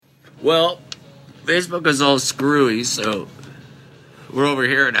Well, Facebook is all screwy, so we're over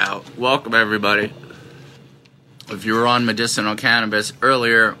here now. Welcome, everybody. If you were on medicinal cannabis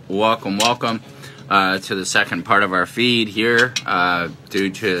earlier, welcome to the second part of our feed here.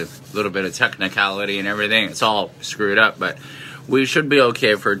 Due to a little bit of technicality and everything, it's all screwed up, but we should be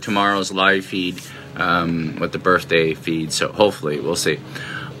okay for tomorrow's live feed with the birthday feed, so hopefully, we'll see.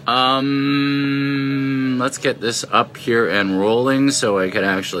 Let's get this up here and rolling so I can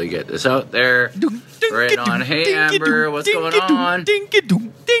actually get this out there. Right on. Hey, Amber, what's going on?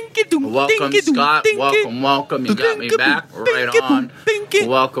 Welcome, Scott. Welcome. You got me back. Right on.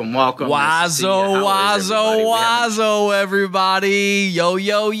 Welcome. Wazo, everybody.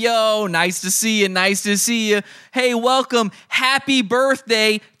 Yo. Nice to see you. Hey, welcome. Happy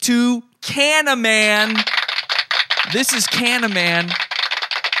birthday to Cannaman. This is Cannaman.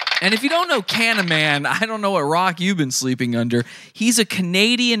 And if you don't know Cannaman, I don't know what rock you've been sleeping under. He's a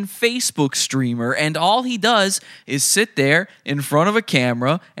Canadian Facebook streamer, and all he does is sit there in front of a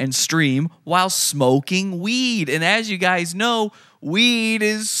camera and stream while smoking weed. And as you guys know, weed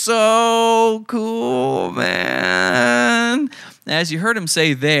is so cool, man. As you heard him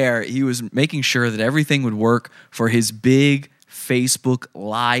say there, he was making sure that everything would work for his big Facebook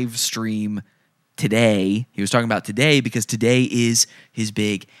live stream today. He was talking about today because today is his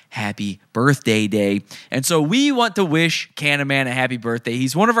big happy birthday day. And so we want to wish Cannaman a happy birthday.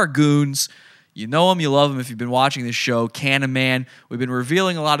 He's one of our goons. You know him, you love him if you've been watching this show, Cannaman. We've been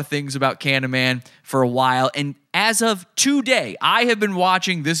revealing a lot of things about Cannaman for a while. And as of today, I have been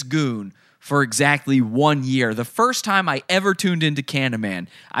watching this goon for exactly 1 year. The first time I ever tuned into Cannaman,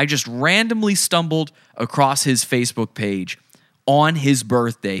 I just randomly stumbled across his Facebook page on his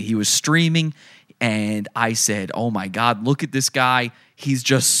birthday. He was streaming, and I said, oh my God, look at this guy. He's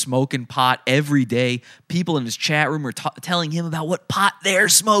just smoking pot every day. People in his chat room were telling him about what pot they're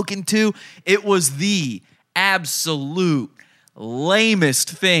smoking too. It was the absolute lamest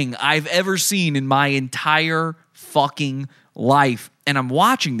thing I've ever seen in my entire fucking life. And I'm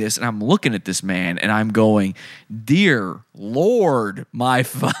watching this and I'm looking at this man and I'm going, dear Lord, my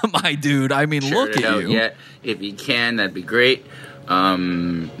dude. I mean, look at you. Yeah, if you can, that'd be great.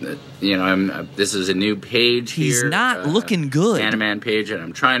 This is a new page here. He's not looking good. Cannaman page, and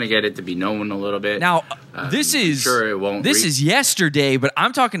I'm trying to get it to be known a little bit. Now, this is yesterday, but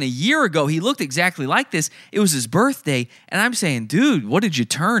I'm talking a year ago. He looked exactly like this. It was his birthday, and I'm saying, dude, what did you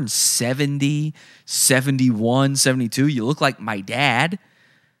turn? 70, 71, 72? You look like my dad.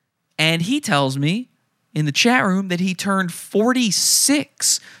 And he tells me in the chat room that he turned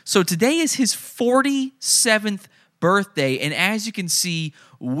 46. So today is his 47th birthday, and as you can see,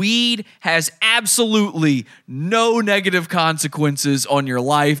 weed has absolutely no negative consequences on your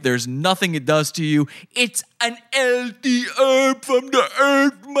life. There's nothing it does to you. It's an healthy herb from the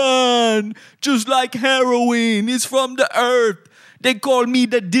earth, man. Just like heroin is from the earth. They call me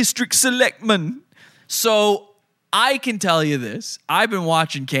the district selectman. So I can tell you this. I've been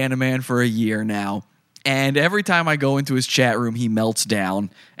watching Cannaman for a year now. And every time I go into his chat room, he melts down.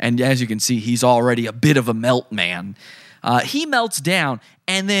 And as you can see, he's already a bit of a melt man. He melts down,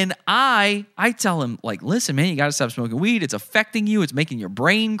 and then I tell him, like, listen, man, you got to stop smoking weed. It's affecting you. It's making your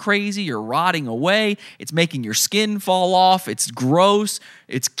brain crazy. You're rotting away. It's making your skin fall off. It's gross.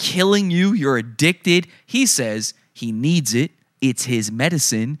 It's killing you. You're addicted. He says he needs it. It's his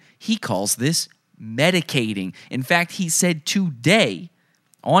medicine. He calls this medicating. In fact, he said today,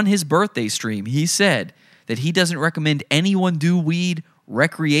 on his birthday stream, he said that he doesn't recommend anyone do weed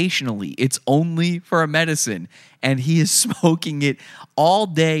recreationally. It's only for a medicine. And he is smoking it all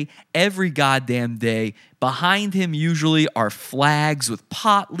day, every goddamn day. Behind him usually are flags with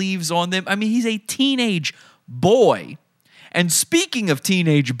pot leaves on them. I mean, he's a teenage boy. And speaking of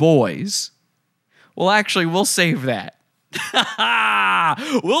teenage boys, well, actually, we'll save that.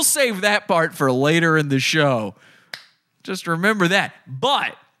 We'll save that part for later in the show. Just remember that.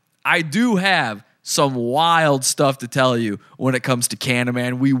 But I do have some wild stuff to tell you when it comes to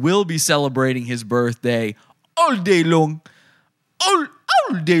Cannaman. We will be celebrating his birthday all day long. All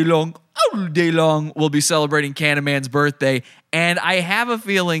day long. We'll be celebrating Cannaman's birthday. And I have a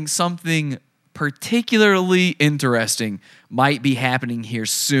feeling something particularly interesting might be happening here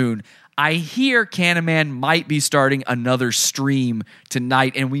soon. I hear Cannaman might be starting another stream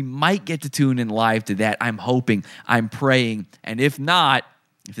tonight, and we might get to tune in live to that. I'm hoping, I'm praying, and if not,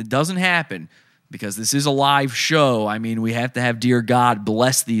 if it doesn't happen, because this is a live show, I mean, we have to have dear God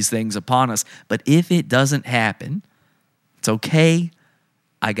bless these things upon us, but if it doesn't happen, it's okay.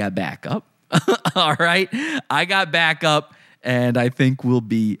 I got backup. All right? I got backup, and I think we'll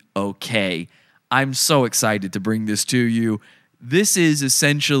be okay. I'm so excited to bring this to you. This is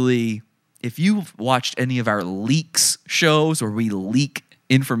essentially, if you've watched any of our leaks shows where we leak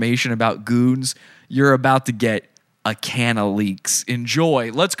information about goons, you're about to get a can of leaks. Enjoy.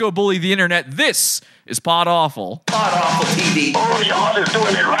 Let's go bully the internet. This is Pod Awful. Pod Awful TV. Oh, y'all is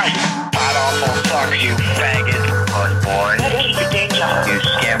doing it right. Pod Awful sucks, you faggot. Good boy. You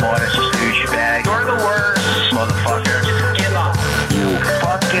scam artist, douchebag. You're the worst. Motherfucker. Just give up. You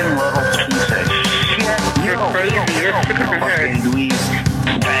fucking little piece of shit. You're crazy. You're sick of your head. Fucking dweeb.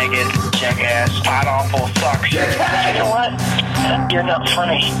 Faggot. Jackass. Pod Awful sucks. You know what? You're not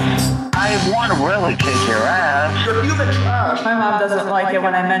funny. I want to really kick your ass. My mom doesn't like it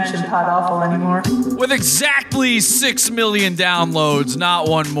when I mention Pod Awful anymore. With exactly 6 million downloads, not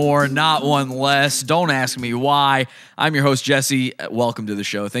one more, not one less. Don't ask me why. I'm your host, Jesse. Welcome to the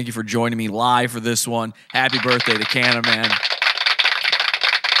show. Thank you for joining me live for this one. Happy birthday to Cannaman.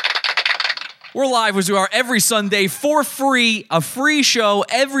 We're live as we are every Sunday for free, a free show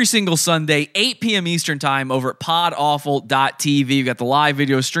every single Sunday, 8 p.m. Eastern time over at podawful.tv. We've got the live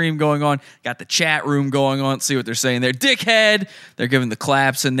video stream going on, got the chat room going on. Let's see what they're saying there. Dickhead, they're giving the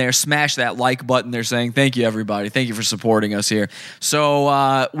claps in there. Smash that like button. They're saying, thank you, everybody. Thank you for supporting us here.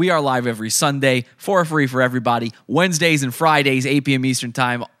 So we are live every Sunday for free for everybody. Wednesdays and Fridays, 8 p.m. Eastern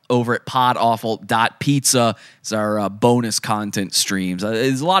time, over at podawful.pizza. It's our bonus content streams.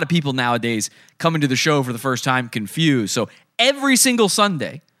 There's a lot of people nowadays coming to the show for the first time confused. So every single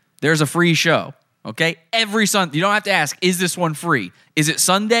Sunday, there's a free show, okay? Every Sunday. You don't have to ask, is this one free? Is it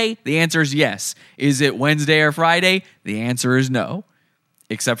Sunday? The answer is yes. Is it Wednesday or Friday? The answer is no.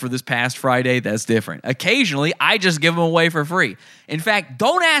 Except for this past Friday, that's different. Occasionally, I just give them away for free. In fact,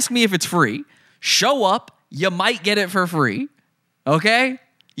 don't ask me if it's free. Show up. You might get it for free, okay?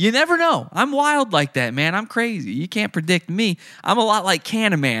 You never know. I'm wild like that, man. I'm crazy. You can't predict me. I'm a lot like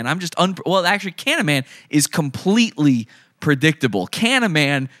Cannaman. I'm just actually, Cannaman is completely predictable.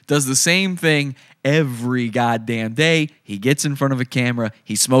 Cannaman does the same thing every goddamn day. He gets in front of a camera,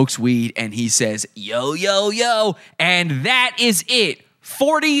 he smokes weed, and he says, yo, yo, yo. And that is it.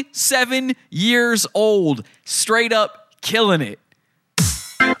 47 years old. Straight up killing it.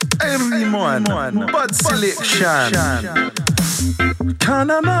 Every morning, bud selection.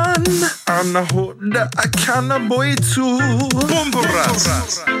 Cannaman, and I hope that I can a boy too.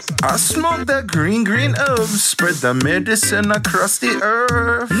 I smoke the green herbs, spread the medicine across the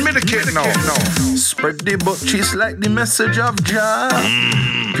earth. Medicate now. Spread the butt cheese like the message of Jah.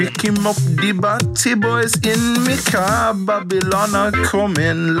 Pick him up the batty boys in me car. Babylon are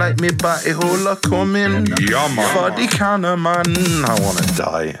coming like me body hole are coming. Yeah, man. For the Cannaman, I wanna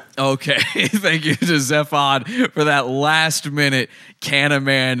die. Okay, thank you to Zephod for that last minute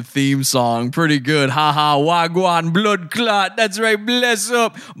Cannaman theme song. Pretty good. Haha, wagwan, blood clot. That's right, bless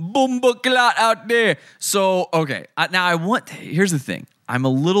up. Boomba clot out there. So, okay, here's the thing. I'm a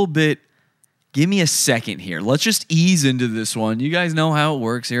little bit, give me a second here. Let's just ease into this one. You guys know how it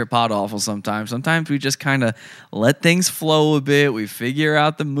works here at Pod Awful sometimes. Sometimes we just kind of let things flow a bit. We figure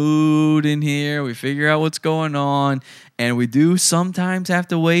out the mood in here. We figure out what's going on. And we do sometimes have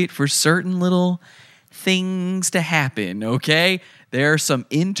to wait for certain little things to happen, okay? There's some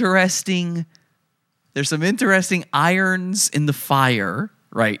interesting irons in the fire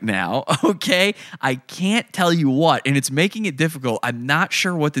right now, okay? I can't tell you what, and it's making it difficult. I'm not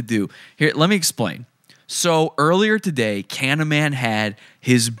sure what to do. Here, let me explain. So earlier today, Cannaman had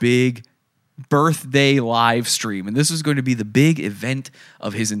his big birthday live stream, and this was going to be the big event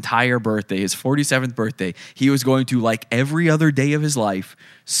of his entire birthday, his 47th birthday. He was going to, like every other day of his life,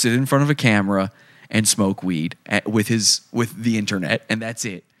 sit in front of a camera and smoke weed with the internet, and that's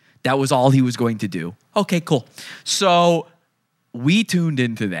it. That was all he was going to do. Okay, cool. So we tuned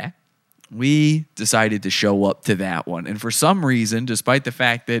into that. We decided to show up to that one. And for some reason, despite the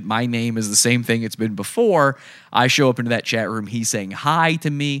fact that my name is the same thing it's been before, I show up into that chat room. He's saying hi to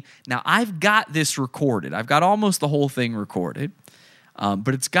me. Now, I've got this recorded. I've got almost the whole thing recorded.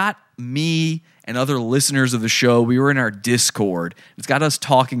 But it's got me and other listeners of the show. We were in our Discord. It's got us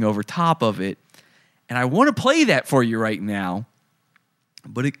talking over top of it. And I want to play that for you right now.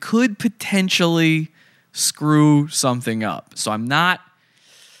 But it could potentially screw something up. So I'm not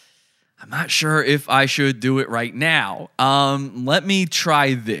sure if I should do it right now. Let me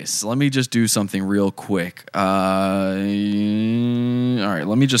try this. Let me just do something real quick. All right,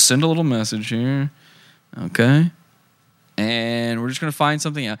 let me just send a little message here. Okay. And we're just going to find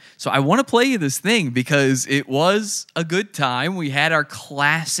something out. So I want to play you this thing because it was a good time. We had our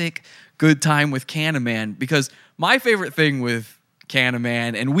classic good time with Cannaman, because my favorite thing with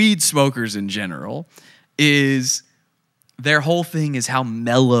Cannaman and weed smokers in general is their whole thing is how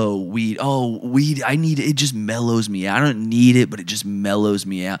mellow weed. Oh, weed, I need it. It just mellows me out. I don't need it, but it just mellows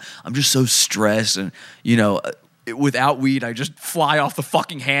me out. I'm just so stressed. And, without weed, I just fly off the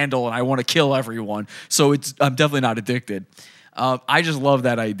fucking handle and I want to kill everyone. So I'm definitely not addicted. I just love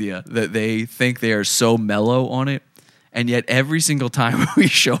that idea that they think they are so mellow on it. And yet every single time we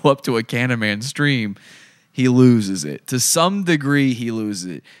show up to a Cannaman stream, he loses it. To some degree, he loses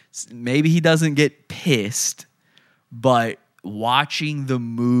it. Maybe he doesn't get pissed, but watching the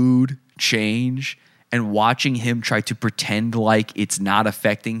mood change and watching him try to pretend like it's not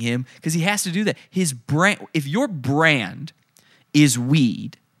affecting him, because he has to do that. His brand, if your brand is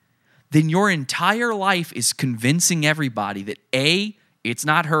weed, then your entire life is convincing everybody that A, it's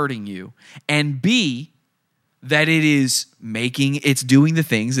not hurting you, and B, that it's doing the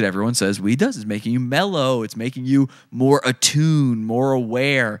things that everyone says weed does. It's making you mellow. It's making you more attuned, more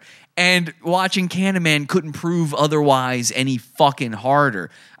aware. And watching Cannaman couldn't prove otherwise any fucking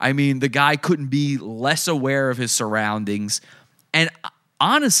harder. I mean, the guy couldn't be less aware of his surroundings. And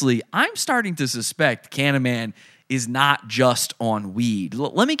honestly, I'm starting to suspect Cannaman is not just on weed.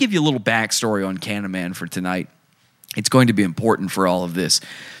 Let me give you a little backstory on Cannaman for tonight. It's going to be important for all of this.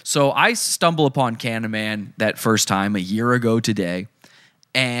 So I stumble upon Cannaman that first time a year ago today,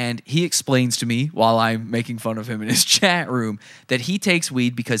 and he explains to me while I'm making fun of him in his chat room that he takes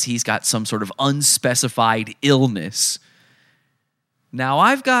weed because he's got some sort of unspecified illness. Now,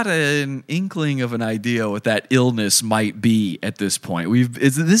 I've got an inkling of an idea what that illness might be at this point.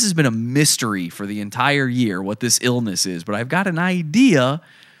 This has been a mystery for the entire year, what this illness is, but I've got an idea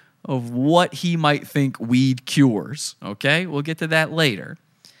of what he might think weed cures, okay? We'll get to that later.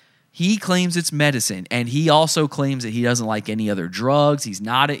 He claims it's medicine, and he also claims that he doesn't like any other drugs. He's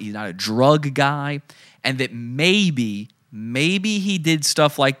not a drug guy, and that maybe he did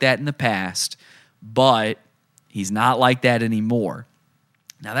stuff like that in the past, but he's not like that anymore.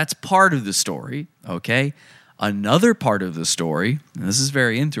 Now, that's part of the story, okay? Another part of the story, and this is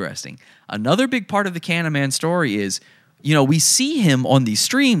very interesting, another big part of the Cannaman story is, we see him on these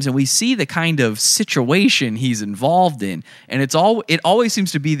streams and we see the kind of situation he's involved in. And it always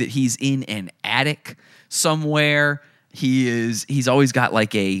seems to be that he's in an attic somewhere. He's always got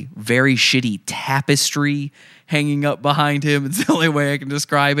like a very shitty tapestry hanging up behind him. It's the only way I can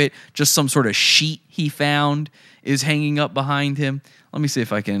describe it. Just some sort of sheet he found is hanging up behind him. Let me see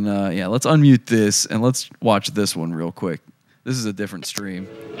if I can, let's unmute this and let's watch this one real quick. This is a different stream.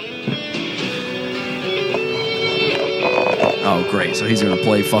 Oh, great. So he's going to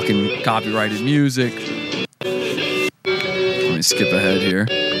play fucking copyrighted music. Let me skip ahead here.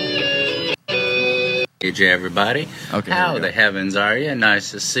 Hey, everybody. Okay, how the heavens are you?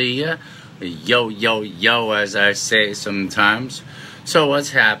 Nice to see you. Yo, yo, yo, as I say sometimes. So what's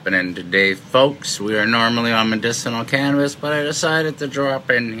happening today, folks? We are normally on medicinal cannabis, but I decided to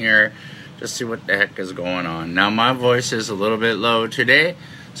drop in here to see what the heck is going on. Now, my voice is a little bit low today,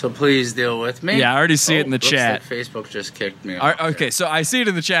 so please deal with me. Yeah, I already see it in the chat. Like Facebook just kicked me off. Okay, so I see it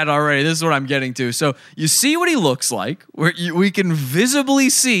in the chat already. This is what I'm getting to. So you see what he looks like. We can visibly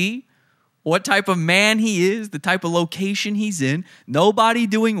see what type of man he is, the type of location he's in. Nobody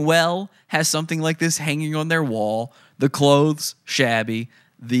doing well has something like this hanging on their wall. The clothes, shabby.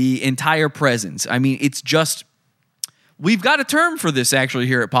 The entire presence. I mean, it's just... We've got a term for this, actually,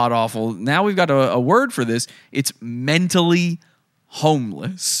 here at Pod Awful. Now we've got a word for this. It's mentally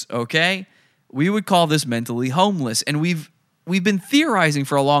homeless, okay? We would call this mentally homeless. And we've been theorizing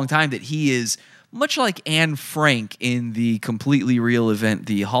for a long time that he is much like Anne Frank in the completely real event,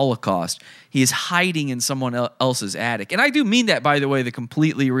 the Holocaust. He is hiding in someone else's attic. And I do mean that, by the way, the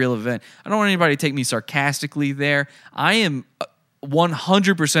completely real event. I don't want anybody to take me sarcastically there. I am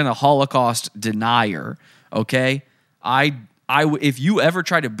 100% a Holocaust denier, okay? If you ever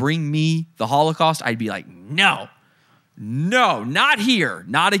try to bring me the Holocaust, I'd be like, no, not here,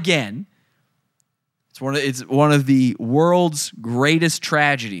 not again. It's one of the world's greatest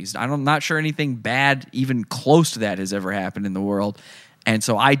tragedies. I'm not sure anything bad, even close to that, has ever happened in the world. And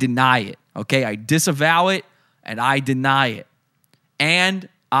so I deny it, okay? I disavow it, and I deny it. And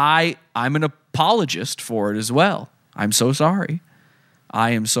I'm an apologist for it as well. I'm so sorry.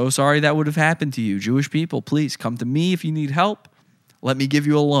 I am so sorry that would have happened to you. Jewish people, please come to me if you need help. Let me give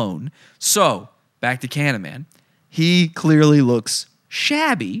you a loan. So, back to Cannaman. He clearly looks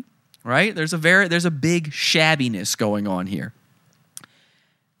shabby, right? There's a big shabbiness going on here.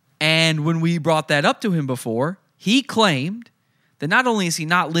 And when we brought that up to him before, he claimed that not only is he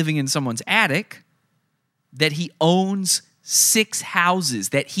not living in someone's attic, that he owns 6 houses,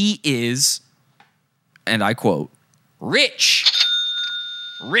 that he is, and I quote, rich.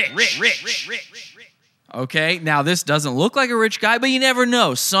 Okay, now this doesn't look like a rich guy, but you never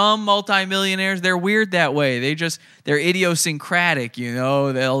know. Some multimillionaires, they're weird that way. They're idiosyncratic, you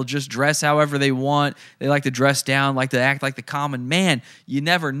know. They'll just dress however they want. They like to dress down, like to act like the common man. You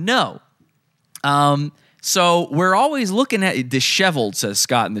never know. So we're always looking at disheveled, says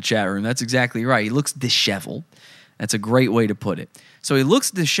Scott in the chat room. That's exactly right. He looks disheveled. That's a great way to put it. So he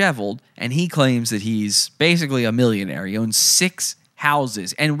looks disheveled, and he claims that he's basically a millionaire. He owns 6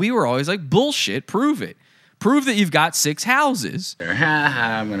 houses. And we were always like, bullshit, prove it. Prove that you've got 6 houses.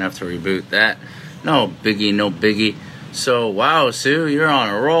 I'm going to have to reboot that. No biggie, no biggie. So, wow, Sue, you're on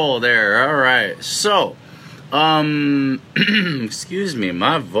a roll there. All right. So, excuse me,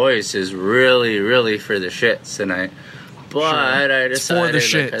 my voice is really, really for the shits tonight. But sure. I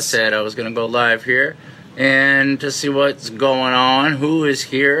decided, like I said, I was going to go live here and to see what's going on, who is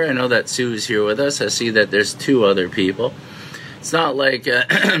here. I know that Sue is here with us. I see that there's 2 other people. It's not like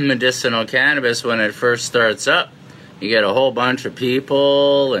medicinal cannabis when it first starts up. You get a whole bunch of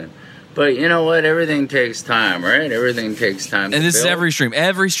people, but you know what? Everything takes time, right? Everything takes time. And this is every stream.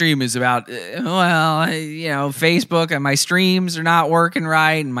 Every stream is about, Facebook and my streams are not working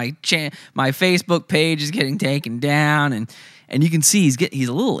right, and my Facebook page is getting taken down, and you can see he's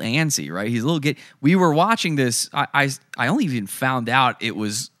a little antsy, right? He's a little We were watching this. I only even found out it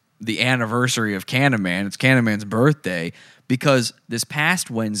was the anniversary of Cannaman. It's Cannaman's birthday. Because this past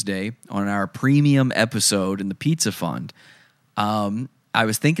Wednesday on our premium episode in the Pizza Fund, I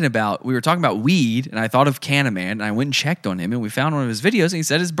was thinking about, we were talking about weed, and I thought of Cannaman, and I went and checked on him, and we found one of his videos, and he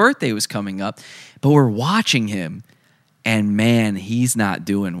said his birthday was coming up. But we're watching him, and man, he's not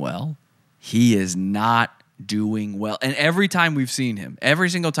doing well. He is not doing well. And every time we've seen him, every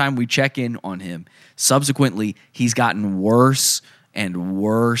single time we check in on him, subsequently, he's gotten worse and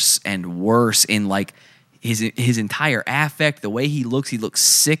worse and worse in like his entire affect, the way he looks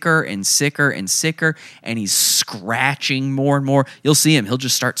sicker and sicker and sicker, and he's scratching more and more. You'll see him. He'll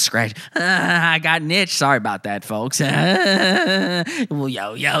just start scratching. I got an itch. Sorry about that, folks. Well,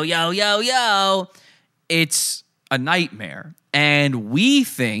 yo. It's a nightmare. And we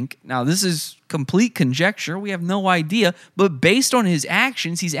think, now this is complete conjecture, we have no idea, but based on his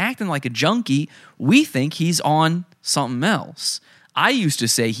actions, he's acting like a junkie. We think he's on something else. I used to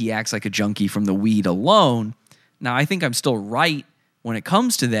say he acts like a junkie from the weed alone. Now, I think I'm still right when it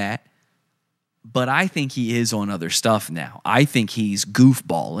comes to that, but I think he is on other stuff now. I think he's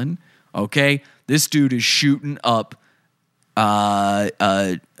goofballing, okay? This dude is shooting up,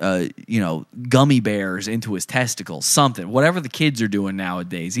 gummy bears into his testicles, something. Whatever the kids are doing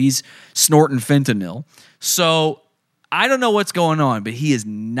nowadays. He's snorting fentanyl. So I don't know what's going on, but he is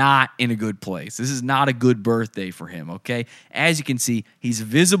not in a good place. This is not a good birthday for him, okay? As you can see, he's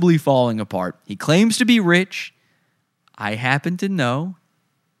visibly falling apart. He claims to be rich. I happen to know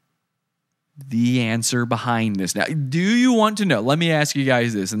the answer behind this. Now, do you want to know? Let me ask you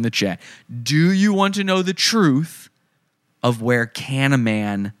guys this in the chat. Do you want to know the truth of where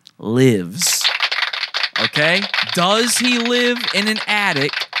Cannaman lives? Okay? Does he live in an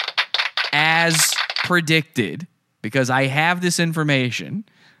attic as predicted? Because I have this information,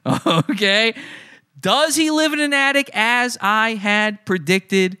 okay? Does he live in an attic as I had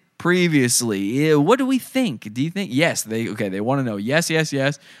predicted previously? What do we think? Do you think? Yes, they want to know. Yes.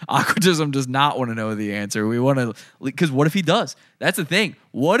 Aquatism does not want to know the answer. We want to, because what if he does? That's the thing.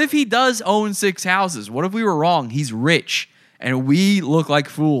 What if he does own 6 houses? What if we were wrong? He's rich, and we look like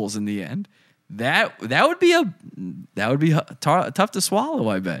fools in the end. That would be tough to swallow,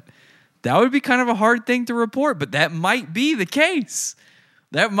 I bet. That would be kind of a hard thing to report, but that might be the case.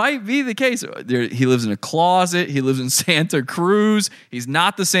 That might be the case. He lives in a closet. He lives in Santa Cruz. He's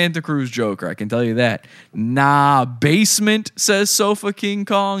not the Santa Cruz Joker, I can tell you that. Nah, basement, says Sofa King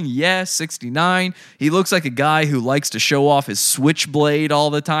Kong. Yes, 69. He looks like a guy who likes to show off his switchblade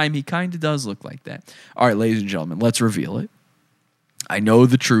all the time. He kind of does look like that. All right, ladies and gentlemen, let's reveal it. I know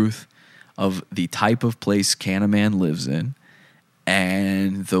the truth of the type of place Cannaman lives in,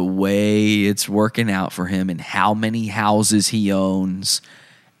 and the way it's working out for him, and how many houses he owns,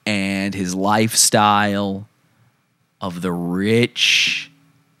 and his lifestyle of the rich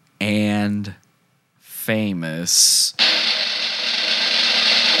and famous.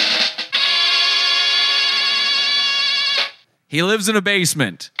 He lives in a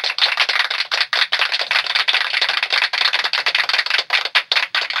basement.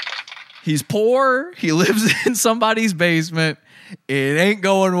 He's poor. He lives in somebody's basement. It ain't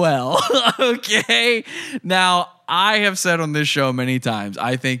going well, okay? Now, I have said on this show many times,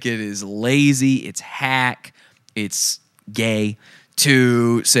 I think it is lazy, it's hack, it's gay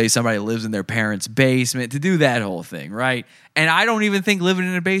to say somebody lives in their parents' basement, to do that whole thing, right? And I don't even think living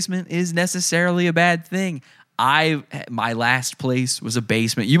in a basement is necessarily a bad thing. My last place was a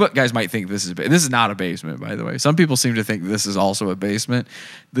basement. You guys might think this is not a basement, by the way. Some people seem to think this is also a basement.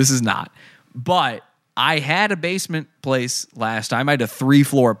 This is not. But I had a basement place last time. I had a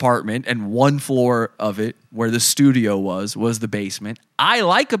 3-floor apartment, and 1 floor of it, where the studio was the basement. I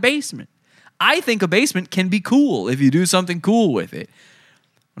like a basement. I think a basement can be cool if you do something cool with it.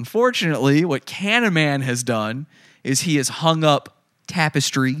 Unfortunately, what Cannaman has done is he has hung up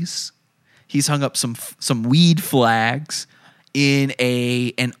tapestries. He's hung up some weed flags in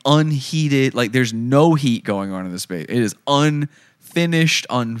an unheated, like there's no heat going on in this space. It is unfinished,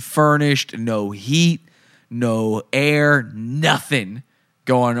 unfurnished, no heat, no air, nothing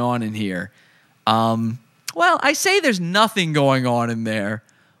going on in here. Well, I say there's nothing going on in there,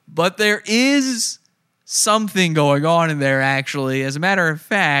 but there is something going on in there, actually. As a matter of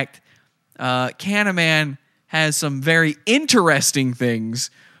fact, Cannaman has some very interesting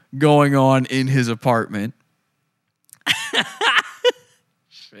things going on in his apartment.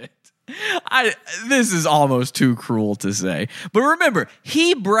 Shit. This is almost too cruel to say. But remember,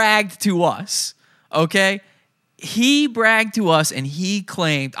 he bragged to us, okay? He bragged to us and he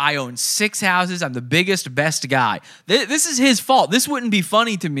claimed, I own 6 houses. I'm the biggest, best guy. This is his fault. This wouldn't be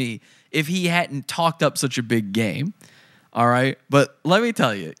funny to me if he hadn't talked up such a big game. All right? But let me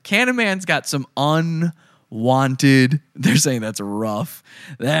tell you, Cannaman's got some unwanted. They're saying that's rough.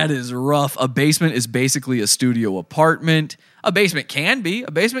 That is rough. A basement is basically a studio apartment. A basement can be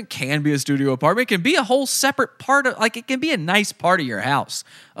a studio apartment. It can be a whole separate part of, like, it can be a nice part of your house,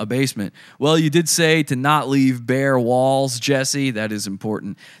 a basement. Well, you did say to not leave bare walls, Jesse. That is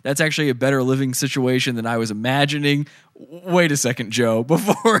important. That's actually a better living situation than I was imagining. Wait a second, Joe,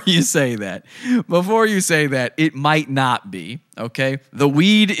 before you say that, it might not be, okay? The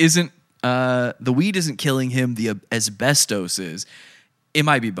weed isn't killing him. The asbestos is. It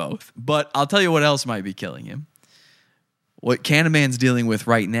might be both, but I'll tell you what else might be killing him. What Cannaman's dealing with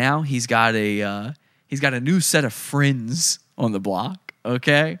right now, he's got a new set of friends on the block.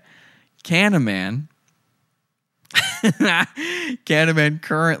 Okay, Cannaman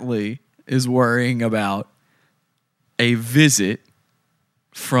currently is worrying about a visit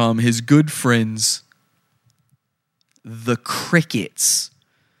from his good friends, the crickets.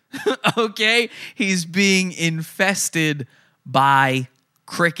 Okay, he's being infested by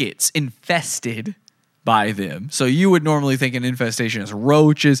crickets. Infested by them. So you would normally think an infestation is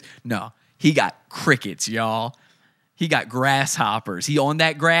roaches. No, he got crickets, y'all. He got grasshoppers. He on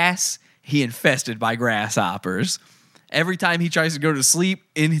that grass, he infested by grasshoppers. Every time he tries to go to sleep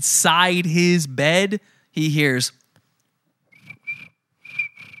inside his bed, he hears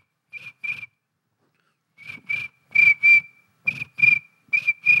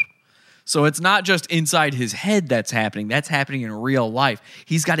So it's not just inside his head that's happening in real life.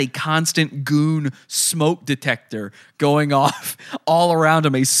 He's got a constant goon smoke detector going off all around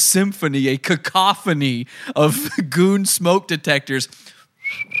him, a symphony, a cacophony of goon smoke detectors.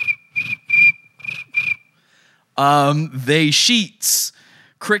 They sheets.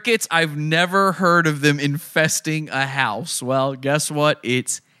 Crickets, I've never heard of them infesting a house. Well, guess what?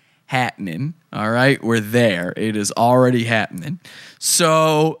 It's happening. All right, we're there. It is already happening.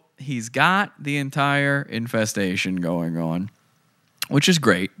 So he's got the entire infestation going on, which is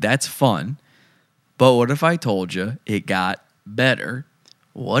great. That's fun. But what if I told you it got better?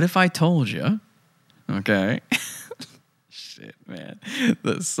 What if I told you, okay? Shit, man.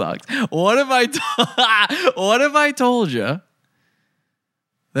 This sucks. What if I told you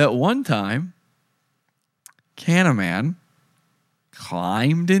that one time Cannaman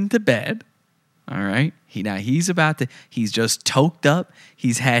climbed into bed, all right? He's just toked up.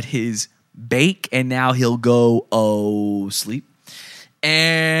 He's had his bake, and now he'll go, sleep.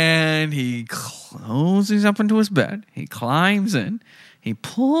 And he closes up into his bed. He climbs in. He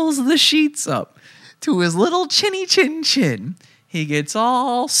pulls the sheets up to his little chinny chin chin. He gets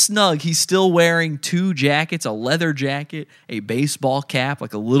all snug. He's still wearing 2 jackets, a leather jacket, a baseball cap,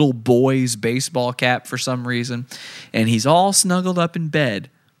 like a little boy's baseball cap for some reason. And he's all snuggled up in bed,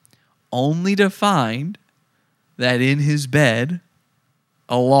 only to find that in his bed,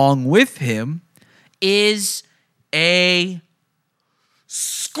 along with him, is a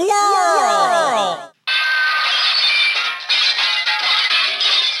squirrel.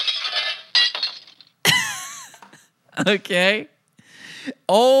 Okay?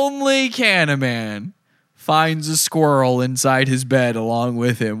 Only Cannaman finds a squirrel inside his bed along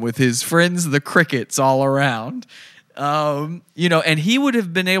with him, with his friends, the crickets, all around. And he would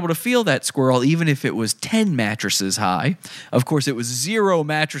have been able to feel that squirrel even if it was 10 mattresses high. Of course, it was 0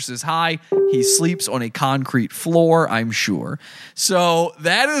 mattresses high. He sleeps on a concrete floor, I'm sure. So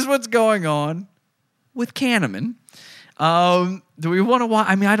that is what's going on with Cannaman. Do we want to watch?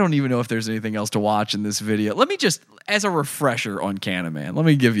 I mean, I don't even know if there's anything else to watch in this video. Let me just, as a refresher on Cannaman, let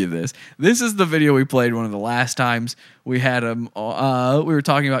me give you this. This is the video we played one of the last times we had him. We were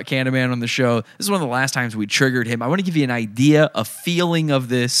talking about Cannaman on the show. This is one of the last times we triggered him. I want to give you an idea, a feeling of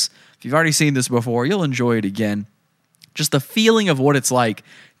this. If you've already seen this before, you'll enjoy it again. Just the feeling of what it's like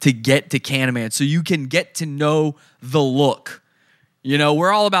to get to Cannaman so you can get to know the look.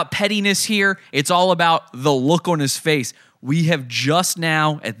 We're all about pettiness here. It's all about the look on his face. We have just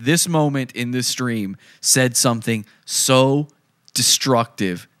now, at this moment in this stream, said something so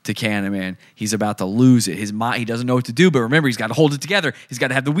destructive to Cannaman. He's about to lose it. His mind, he doesn't know what to do, but remember, he's got to hold it together. He's got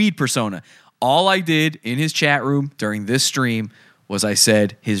to have the weed persona. All I did in his chat room during this stream was I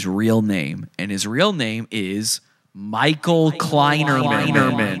said his real name, and his real name is Michael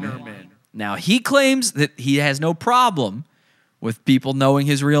Kleinerman. Now, he claims that he has no problem with people knowing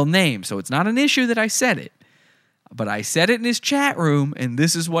his real name, so it's not an issue that I said it. But I said it in his chat room, and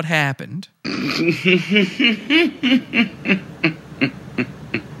this is what happened. It's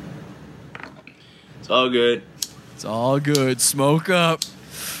all good. It's all good. Smoke up.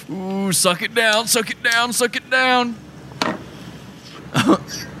 Ooh, suck it down, suck it down, suck it down.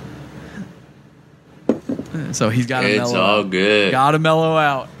 So he's got to mellow out. It's all good. Got to mellow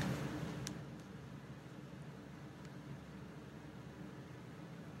out.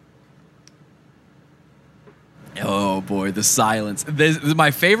 Oh boy, the silence. This is my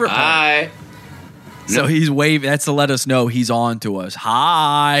favorite part. Hi. So he's waving. That's to let us know he's on to us.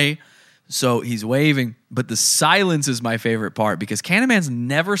 Hi. So he's waving, but the silence is my favorite part because Cannaman's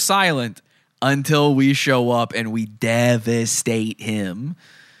never silent until we show up and we devastate him.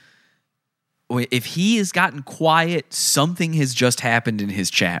 If he has gotten quiet, something has just happened in his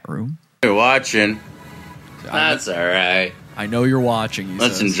chat room. You're watching. That's all right. I know you're watching.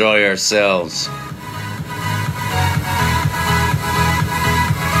 Let's enjoy ourselves.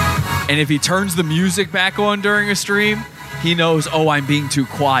 And if he turns the music back on during a stream, he knows, oh, I'm being too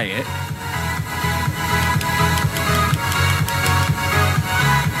quiet.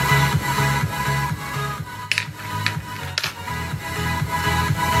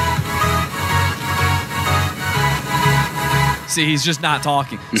 See, he's just not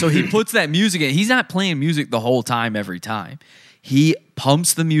talking. So he puts that music in. He's not playing music the whole time, every time. He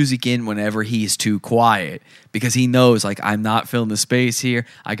pumps the music in whenever he's too quiet because he knows, like, I'm not filling the space here.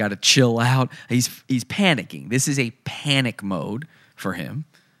 I got to chill out. He's panicking. This is a panic mode for him.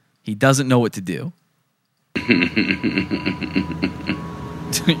 He doesn't know what to do.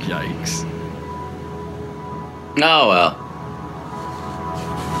 Yikes. Oh, well.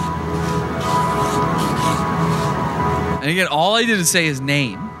 And again, all I did is say his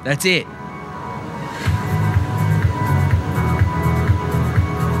name. That's it.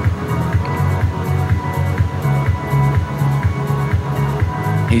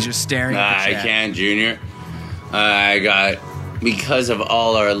 He's just staring at the chat. I can, Junior. I got, because of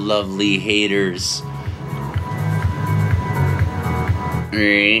all our lovely haters.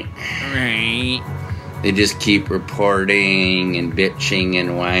 Right. They just keep reporting and bitching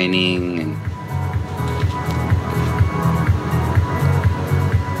and whining and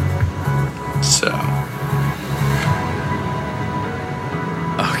so.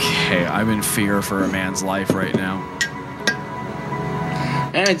 Okay, I'm in fear for a man's life right now.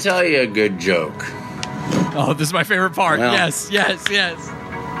 And I tell you a good joke. Oh, this is my favorite part. Well, yes.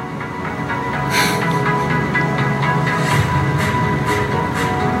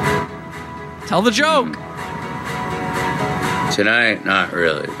 Tell the joke. Tonight, not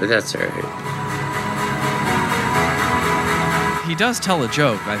really, but that's all right. He does tell a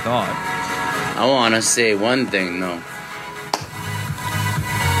joke, I thought. I want to say one thing, though.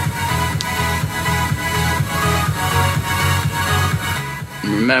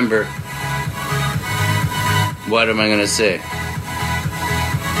 Remember, what am I going to say?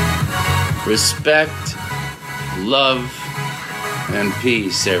 Respect, love, and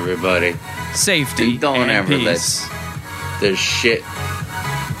peace, everybody. Safety and don't and ever peace. let the shit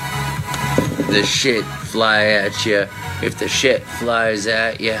fly at you. If the shit flies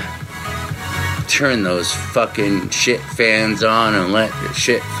at you, turn those fucking shit fans on and let the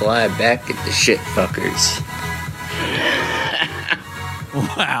shit fly back at the shit fuckers.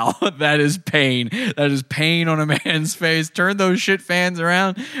 Wow, that is pain. That is pain on a man's face. Turn those shit fans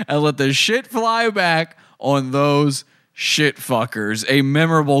around and let the shit fly back on those shit fuckers. A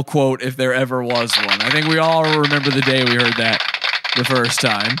memorable quote if there ever was one. I think we all remember the day we heard that the first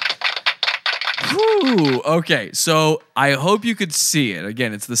time. Whew. Okay, so I hope you could see it.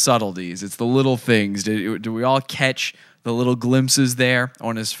 Again, it's the subtleties. It's the little things. Do we all catch the little glimpses there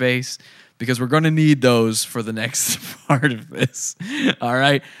on his face? Because we're going to need those for the next part of this. All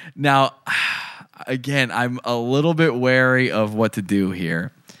right? Now, again, I'm a little bit wary of what to do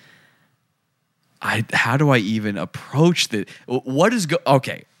here. How do I even approach this?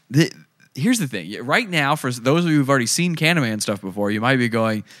 Okay, here's the thing. Right now, for those of you who've already seen Cannaman stuff before, you might be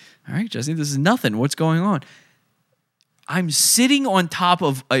going, all right, Jesse, this is nothing. What's going on? I'm sitting on top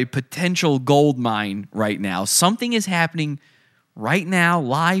of a potential gold mine right now. Something is happening right now,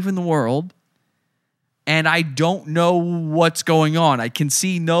 live in the world, and I don't know what's going on. I can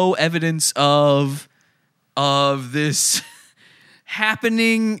see no evidence of this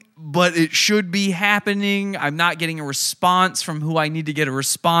happening, but it should be happening. I'm not getting a response from who I need to get a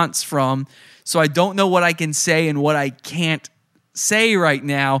response from, so I don't know what I can say and what I can't say right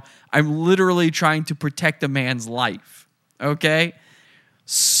now. I'm literally trying to protect a man's life. Okay?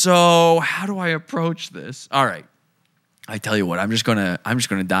 So how do I approach this? All right. I tell you what, I'm just gonna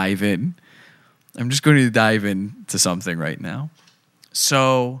dive in. I'm just going to dive into something right now.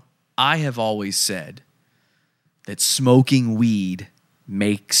 So I have always said that smoking weed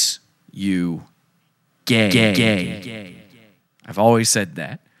makes you gay. I've always said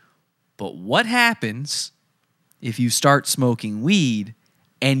that. But what happens if you start smoking weed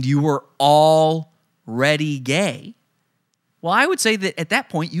and you were already gay? Well, I would say that at that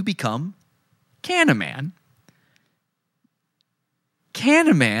point you become Cannaman.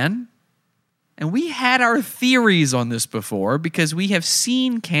 Cannaman, and we had our theories on this before because we have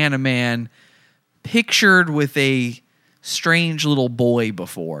seen Cannaman pictured with a strange little boy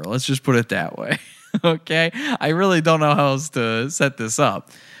before. Let's just put it that way. Okay? I really don't know how else to set this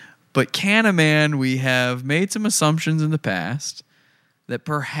up. But Cannaman, we have made some assumptions in the past that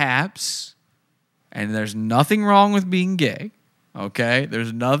perhaps, and there's nothing wrong with being gay, okay?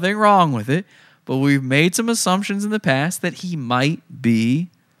 There's nothing wrong with it, but we've made some assumptions in the past that he might be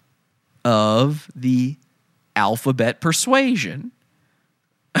of the alphabet persuasion.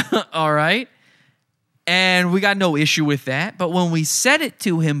 All right? And we got no issue with that, but when we said it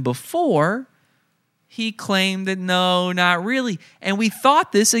to him before, he claimed that no, not really. And we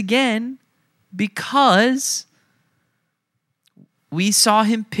thought this again because we saw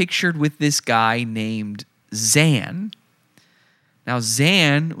him pictured with this guy named Zan. Now,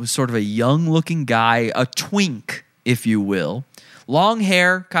 Zan was sort of a young-looking guy, a twink, if you will. Long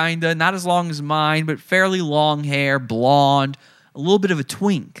hair, kind of, not as long as mine, but fairly long hair, blonde, a little bit of a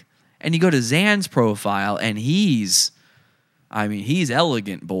twink. And you go to Zan's profile, and he's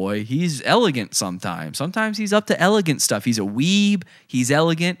elegant, boy. He's elegant sometimes. Sometimes he's up to elegant stuff. He's a weeb. He's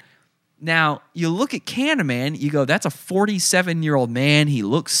elegant. Now, you look at Cannaman, you go, that's a 47-year-old man. He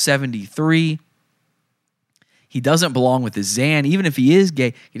looks 73. He doesn't belong with this Zan. Even if he is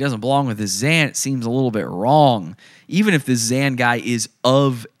gay, he doesn't belong with this Zan. It seems a little bit wrong. Even if this Zan guy is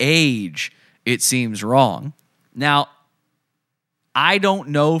of age, it seems wrong. Now, I don't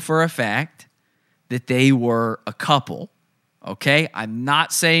know for a fact that they were a couple, okay? I'm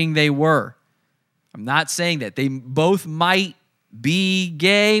not saying they were. I'm not saying that. They both might be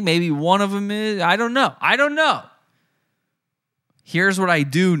gay. Maybe one of them is. I don't know. Here's what I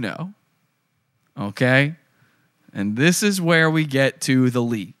do know, okay? And this is where we get to the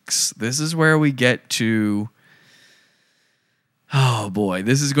leaks. This is where we get to, oh boy,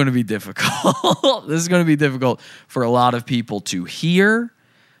 this is going to be difficult. This is going to be difficult for a lot of people to hear.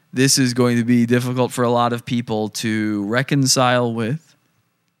 This is going to be difficult for a lot of people to reconcile with.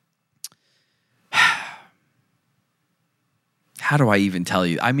 How do I even tell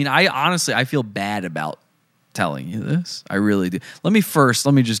you? I mean, I feel bad about telling you this. I really do. Let me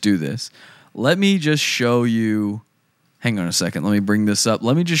just do this. Let me just show you. Hang on a second. Let me bring this up.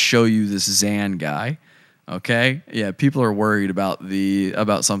 Let me just show you this Zan guy. Okay? Yeah, people are worried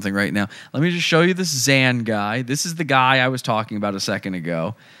about something right now. Let me just show you this Zan guy. This is the guy I was talking about a second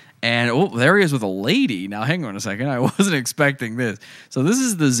ago. And there he is with a lady. Now, hang on a second. I wasn't expecting this. So this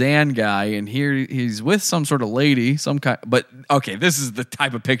is the Zan guy, and here he's with some sort of lady, but okay, this is the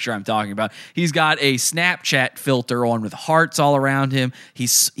type of picture I'm talking about. He's got a Snapchat filter on with hearts all around him.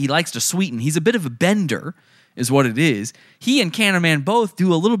 He likes to sweeten. He's a bit of a bender, is what it is. He and Cannaman both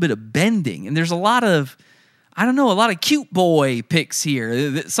do a little bit of bending, and there's a lot of cute boy pics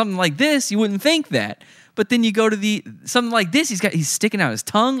here. Something like this, you wouldn't think that. But then you go to something like this, he's sticking out his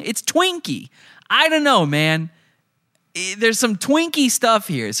tongue. It's Twinkie. I don't know, man. There's some Twinkie stuff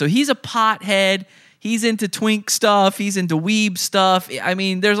here. So he's a pothead. He's into twink stuff. He's into weeb stuff. I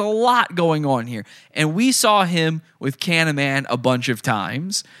mean, there's a lot going on here. And we saw him with Cannaman a bunch of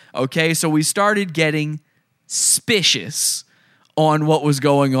times. Okay, so we started getting suspicious on what was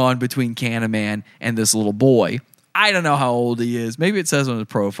going on between Cannaman and this little boy. I don't know how old he is. Maybe it says on his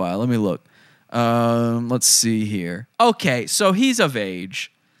profile. Let me look. Let's see here. Okay, so he's of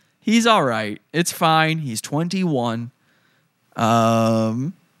age. He's all right. It's fine. He's 21.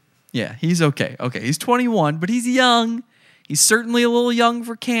 Yeah, he's okay. Okay, he's 21, but he's young. He's certainly a little young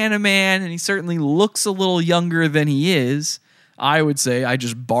for Cannaman, and he certainly looks a little younger than he is. I would say. I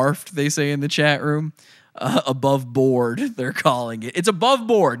just barfed, they say in the chat room. Above board, they're calling it. It's above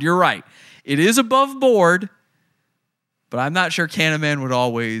board. You're right. It is above board, but I'm not sure Cannaman would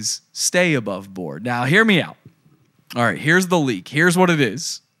always stay above board. Now, hear me out. All right, here's the leak. Here's what it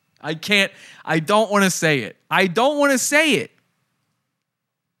is. I don't want to say it. I don't want to say it.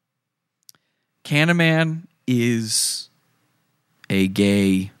 Cannaman is a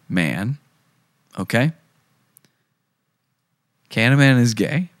gay man. Okay? Cannaman is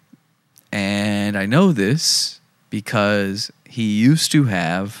gay. And I know this because he used to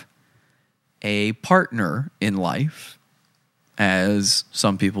have a partner in life, as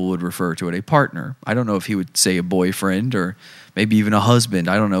some people would refer to it, a partner. I don't know if he would say a boyfriend or maybe even a husband.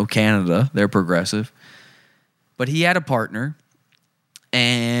 I don't know. Canada, they're progressive. But he had a partner,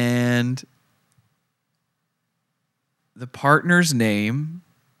 and the partner's name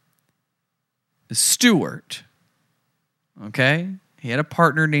is Stuart. Okay? He had a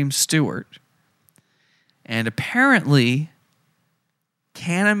partner named Stuart. And apparently,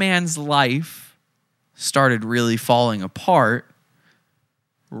 Cannaman's life started really falling apart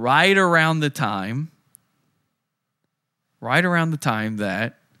right around the time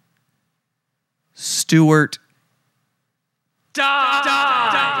that Stuart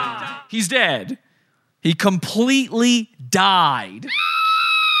died. He's dead. He completely died.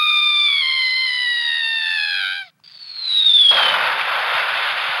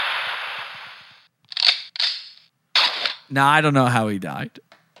 Now, I don't know how he died,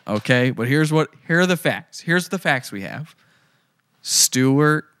 okay? But here are the facts. Here's the facts we have.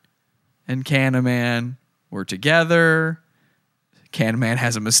 Stuart and Cannaman were together. Cannaman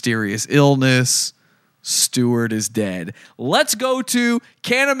has a mysterious illness. Stuart is dead. Let's go to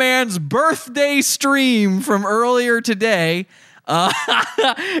Cannaman's birthday stream from earlier today.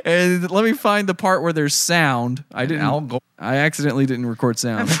 And let me find the part where there's sound. I accidentally didn't record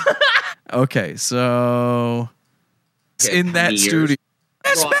sound. Okay, so in that studio.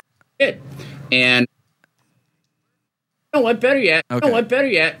 And you know what? Better yet. Okay,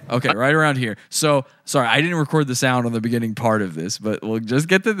 right around here. So, sorry, I didn't record the sound on the beginning part of this, but we'll just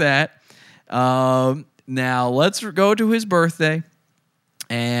get to that. Now, let's go to his birthday.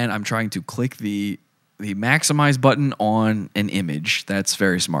 And I'm trying to click the maximize button on an image. That's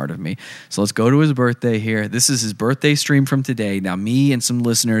very smart of me. So let's go to his birthday here. This is his birthday stream from today. Now, me and some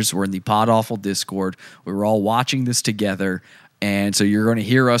listeners were in the Pod Awful Discord. We were all watching this together. And so you're going to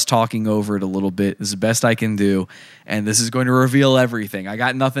hear us talking over it a little bit. This is the best I can do. And this is going to reveal everything. I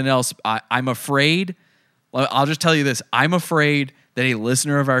got nothing else. I'm afraid. I'll just tell you this. I'm afraid that a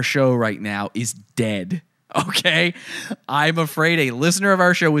listener of our show right now is dead. Okay? I'm afraid a listener of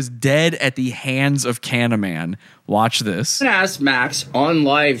our show is dead at the hands of Cannaman. Watch this. I'm going to ask Max on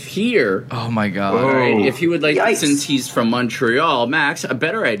live here. Oh, my God. All right, if he would like to, since he's from Montreal, Max, a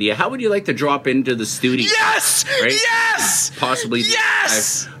better idea. How would you like to drop into the studio? Yes! Right? Yes! Possibly.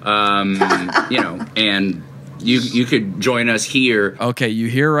 Yes! And you could join us here. Okay, you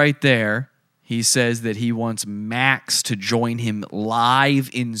hear right there. He says that he wants Max to join him live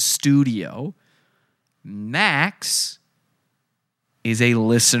in studio. Max is a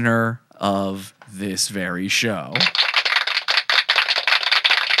listener of this very show.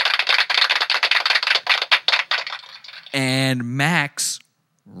 And Max,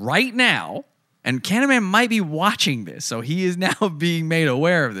 right now, and Cannaman might be watching this, so he is now being made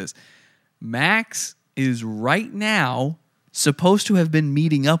aware of this. Max is right now supposed to have been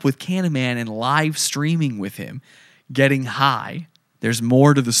meeting up with Cannaman and live streaming with him, getting high. There's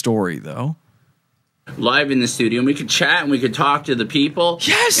more to the story, though. Live in the studio, and we could chat and we could talk to the people.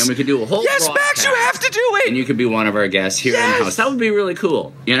 Yes! And we could do a whole Yes, Max, you have to do it! And you could be one of our guests here in the house. That would be really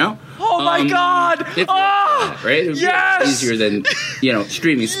cool, you know? Oh, my God! Right? It would yes! be easier than,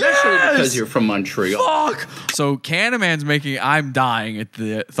 streaming, especially because you're from Montreal. Fuck! So Cannaman's I'm dying at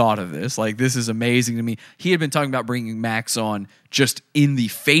the thought of this. Like, this is amazing to me. He had been talking about bringing Max on just in the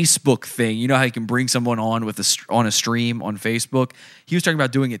Facebook thing. You know how you can bring someone on on a stream on Facebook? He was talking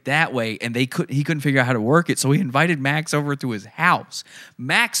about doing it that way, and he couldn't figure out how to work it, so he invited Max over to his house.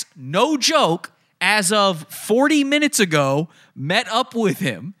 Max, no joke, as of 40 minutes ago, met up with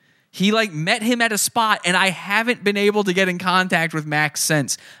him. He met him at a spot, and I haven't been able to get in contact with Max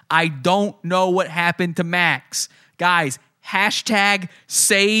since. I don't know what happened to Max. Guys, hashtag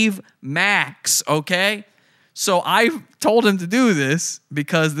save Max, okay? So I told him to do this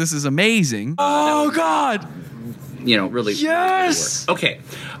because this is amazing. Oh, God. Really. Yes. Really okay.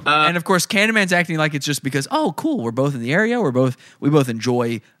 And of course, Cannaman's acting like it's just because, oh, cool, we're both in the area. We both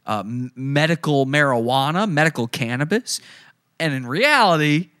enjoy medical marijuana, medical cannabis. And in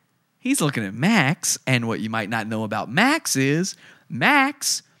reality, he's looking at Max, and what you might not know about Max is a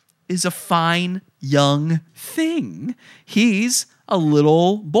fine young thing. He's a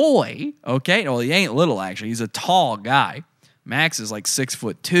little boy, okay? Well, he ain't little, actually. He's a tall guy. Max is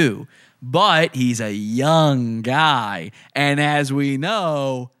 6'2", but he's a young guy. And as we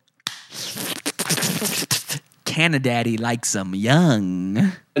know, Canadaddy likes them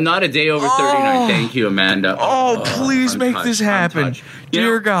young. Not a day over 39. Thank you, Amanda. Oh, please make this happen.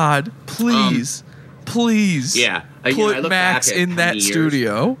 Dear God, please. Yeah. Put Max in that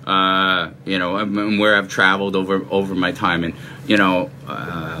studio. Where I've traveled over my time. And,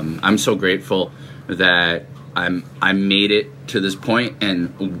 I'm so grateful that I made it to this point,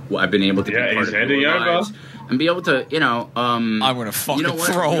 and I've been able to be part of your lives. And be able to, I'm gonna fucking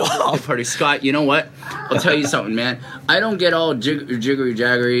throw up. Party, Scott. You know what? I'll tell you something, man. I don't get all jiggery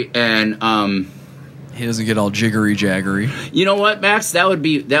jaggery, and he doesn't get all jiggery jaggery. You know what, Max? That would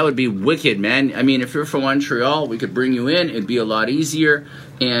be wicked, man. I mean, if you're from Montreal, we could bring you in. It'd be a lot easier,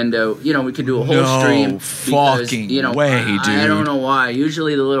 and we could do a whole stream. Fucking way, dude. I don't know why.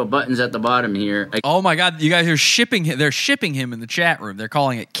 Usually the little buttons at the bottom here. Oh my God, you guys are shipping him. They're shipping him in the chat room. They're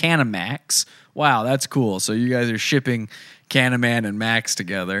calling it Cannamax. Wow, that's cool. So you guys are shipping Cannaman and Max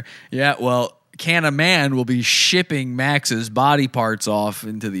together. Yeah, well, Cannaman will be shipping Max's body parts off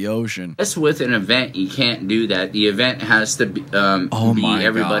into the ocean. That's with an event. You can't do that. The event has to be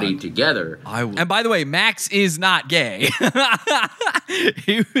everybody together. And by the way, Max is not gay.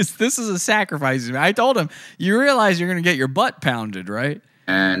 This is a sacrifice. I told him, you realize you're going to get your butt pounded, right?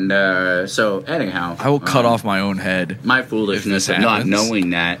 And so, anyhow, I will cut off my own head. My foolishness of not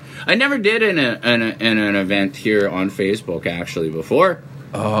knowing that. I never did in an event here on Facebook actually before.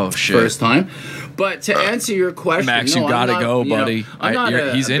 Oh shit! First time. But to answer your question, Max, you gotta go, buddy.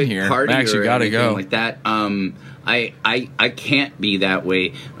 He's in here. Max, you gotta go. Like that. I can't be that way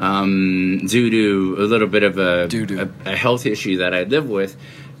due to a little bit of a health issue that I live with.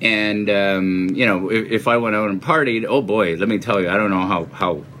 And, if I went out and partied, oh boy, let me tell you, I don't know how.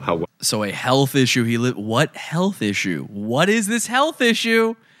 So a health issue, what health issue? What is this health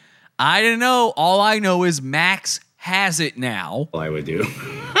issue? I don't know. All I know is Max has it now. I would do.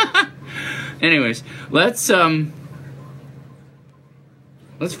 Anyways, let's find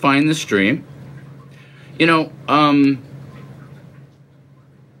the stream. We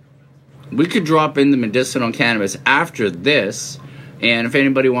could drop in the medicinal cannabis after this. And if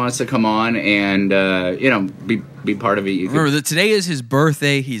anybody wants to come on and, be part of it, remember that today is his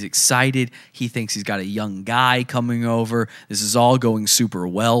birthday. He's excited. He thinks he's got a young guy coming over. This is all going super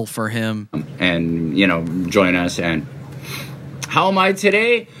well for him. And, join us. And how am I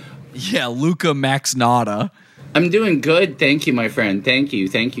today? Yeah, Luca Maxnada. I'm doing good. Thank you, my friend. Thank you.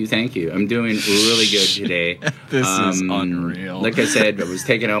 I'm doing really good today. This is unreal. Like I said, I was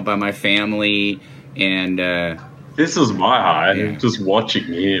taken out by my family and... This is my high, just watching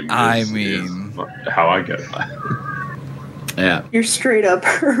him. Is how I go. Yeah. You're straight up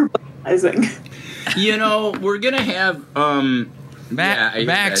urbanizing. We're going to have...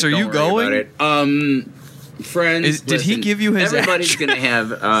 Max, are you going? Friends, did he give you his everybody's going to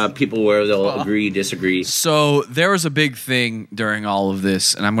have people where they'll agree, disagree. So there was a big thing during all of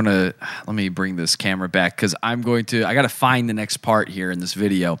this, and let me bring this camera back because I got to find the next part here in this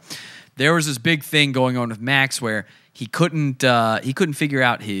video. There was this big thing going on with Max where he couldn't figure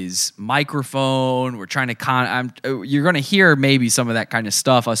out his microphone. We're trying to you're going to hear maybe some of that kind of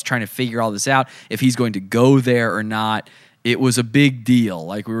stuff, us trying to figure all this out, if he's going to go there or not. It was a big deal.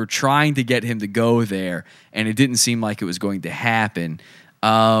 Like, we were trying to get him to go there, and it didn't seem like it was going to happen.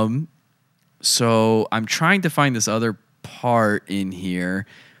 So I'm trying to find this other part in here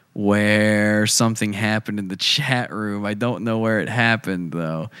where something happened in the chat room. I don't know where it happened,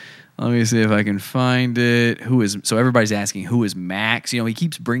 though. Let me see if I can find it. So everybody's asking, who is Max? He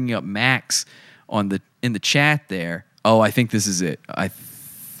keeps bringing up Max in the chat there. Oh, I think this is it.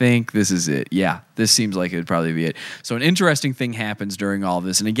 Yeah, this seems like it would probably be it. So an interesting thing happens during all of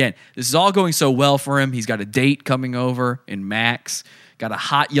this. And again, this is all going so well for him. He's got a date coming over in Max, got a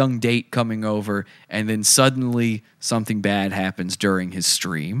hot young date coming over, and then suddenly something bad happens during his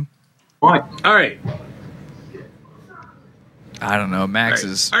stream. Mike. All right. I don't know. Max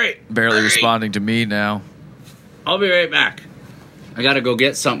is barely All right. responding to me now. I'll be right back. I gotta go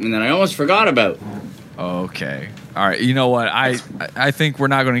get something that I almost forgot about. Okay. All right. You know what? I think we're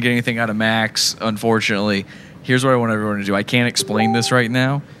not going to get anything out of Max, unfortunately. Here's what I want everyone to do. I can't explain this right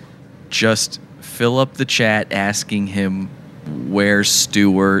now. Just fill up the chat asking him, where's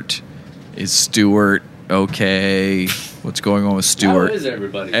Stuart? Is Stuart okay? What's going on with Stuart? How is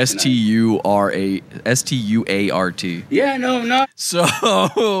everybody? Stuart. Yeah, no.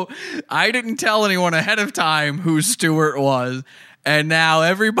 So I didn't tell anyone ahead of time who Stuart was. And now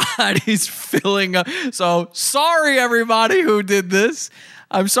everybody's filling up. So sorry, everybody who did this.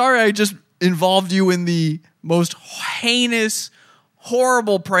 I'm sorry I just involved you in the most heinous,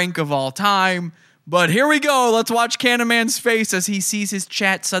 horrible prank of all time. But here we go. Let's watch Cannaman's face as he sees his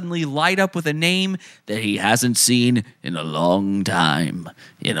chat suddenly light up with a name that he hasn't seen in a long time.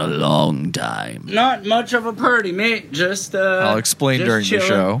 Not much of a party, mate. Just I'll explain just during chilling. the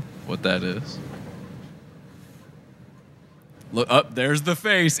show what that is. Look up, there's the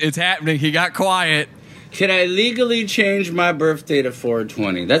face. It's happening. He got quiet. Can I legally change my birthday to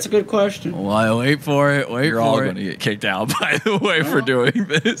 420? That's a good question. Well, wait for it. You're all going gonna to get kicked out, by the way, for doing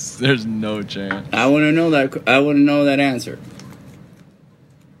this. There's no chance. I want to know that. I want to know that answer.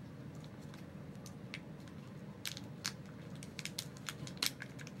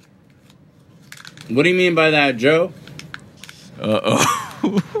 What do you mean by that, Joe? Oh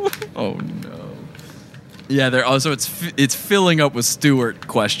no. Yeah, there also it's filling up with Stuart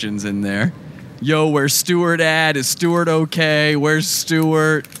questions in there. Yo, where's Stuart at? Is Stuart okay? Where's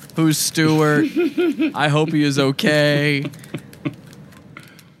Stuart? Who's Stuart? I hope he is okay.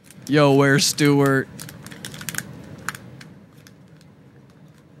 Yo, where's Stuart?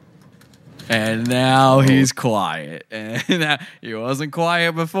 And now he's quiet. And now, he wasn't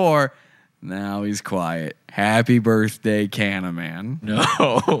quiet before. Now he's quiet. Happy birthday, Cannaman. No.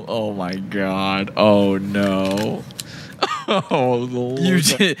 Oh my God. Oh no. Oh Lord.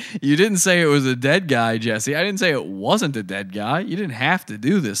 You didn't say it was a dead guy, Jesse. I didn't say it wasn't a dead guy. You didn't have to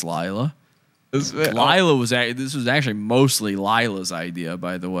do this, Lila. This was actually mostly Lila's idea,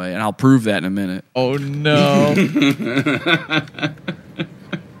 by the way, and I'll prove that in a minute. Oh no.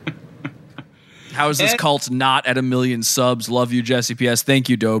 How is this cult not at 1 million subs? Love you, Jesse PS. Thank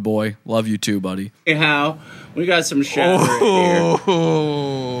you, Doughboy. Love you too, buddy. Hey, How? We got some shit right here.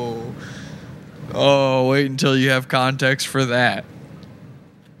 Oh, wait until you have context for that.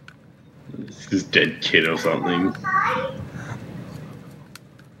 It's his dead kid or something.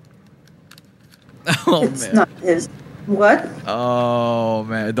 Oh, It's man. not his. What? Oh,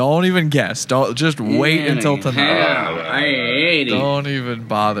 man. Don't even guess. Don't just wait until tonight. I hate it. Don't even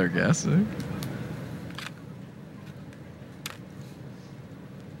bother guessing.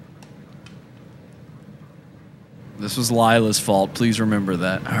 This was Lila's fault. Please remember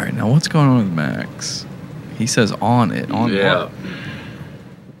that. All right, now what's going on with Max? He says on it. On what?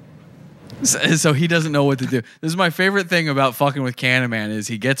 So he doesn't know what to do. This is my favorite thing about fucking with Cannaman is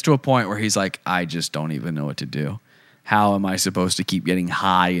he gets to a point where he's like, I just don't even know what to do. How am I supposed to keep getting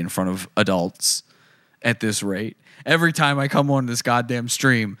high in front of adults at this rate? Every time I come on this goddamn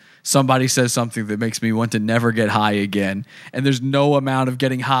stream, somebody says something that makes me want to never get high again. And there's no amount of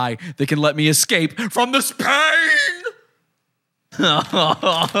getting high that can let me escape from this pain.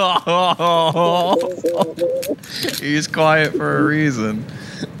 He's quiet for a reason.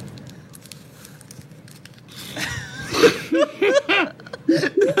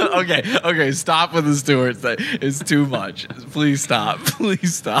 Okay, stop with the Stuart thing. It's too much. Please stop.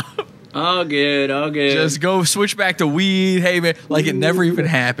 Please stop. All good. Just go switch back to weed. Hey, man, like it never even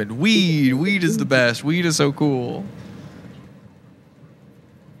happened. Weed is the best. Weed is so cool.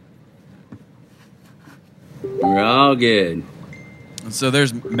 We're all good. So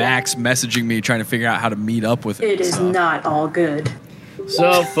there's Max messaging me trying to figure out how to meet up with him. It is not all good.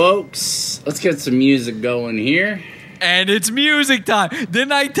 So, folks, let's get some music going here. And it's music time.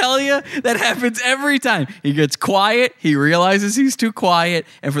 Didn't I tell you? That happens every time. He gets quiet. He realizes he's too quiet.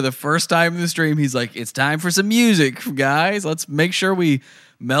 And for the first time in the stream, he's like, it's time for some music, guys. Let's make sure we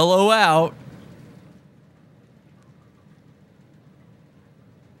mellow out.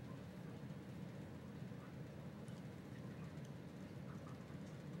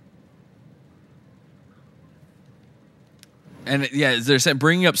 And yeah, they're saying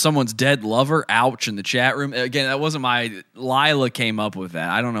bringing up someone's dead lover. Ouch! In the chat room again. That wasn't my. Lila came up with that.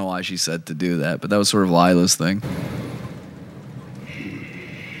 I don't know why she said to do that, but that was sort of Lila's thing.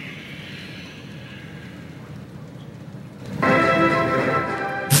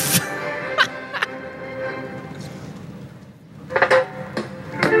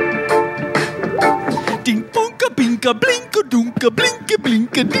 ding boonka binka blinka doonka blinka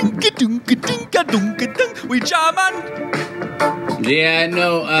blinka dinka doonka dinka doonka dunk. We jamming. Yeah,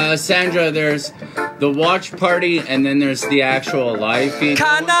 no, Sandra, there's the watch party and then there's the actual live feed.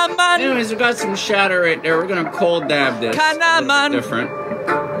 Cannaman. Anyways, we got some shatter right there. We're gonna cold dab this. Cannaman. Different.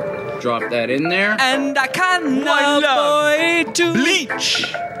 Drop that in there. And I canna boy to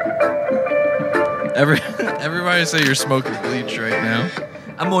bleach. Everybody say you're smoking bleach right now.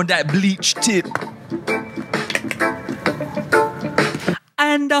 I'm on that bleach tip.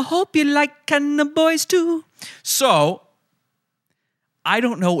 And I hope you like Canna Boys too. So, I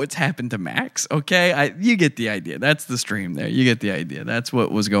don't know what's happened to Max, okay? You get the idea. That's the stream there. You get the idea. That's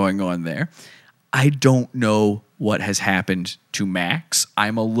what was going on there. I don't know what has happened to Max.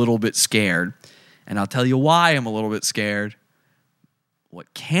 I'm a little bit scared. And I'll tell you why I'm a little bit scared.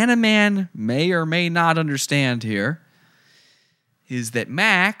 What Cannaman may or may not understand here is that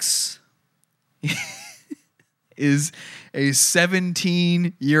Max is a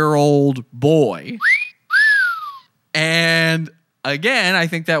 17-year-old boy. And again, I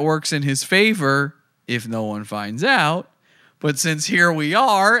think that works in his favor if no one finds out. But since here we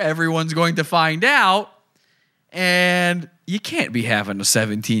are, everyone's going to find out. And you can't be having a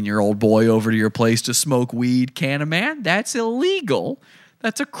 17-year-old boy over to your place to smoke weed, Cannaman. That's illegal.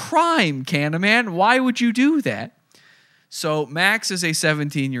 That's a crime, Cannaman. Why would you do that? So Max is a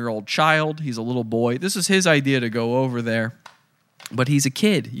 17-year-old child. He's a little boy. This is his idea to go over there. But he's a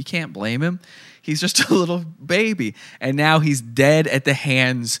kid. You can't blame him. He's just a little baby. And now he's dead at the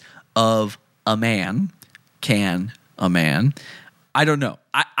hands of a man. Can a man? I don't know.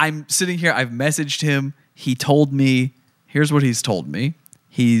 I'm sitting here. I've messaged him. He told me, here's what he's told me.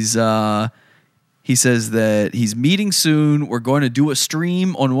 He says that he's meeting soon. We're going to do a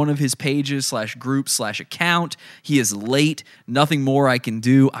stream on one of his pages /group/account. He is late. Nothing more I can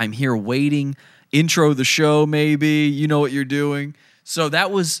do. I'm here waiting. Intro the show, maybe. You know what you're doing. So that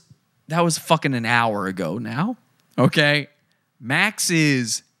was fucking an hour ago now. Okay? Max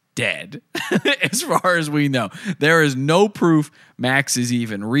is dead, as far as we know. There is no proof Max is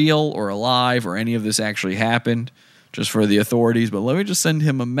even real or alive or any of this actually happened, just for the authorities. But let me just send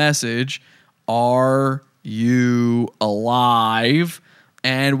him a message. Are you alive?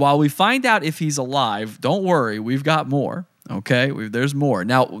 And while we find out if he's alive, don't worry, we've got more. Okay? There's more.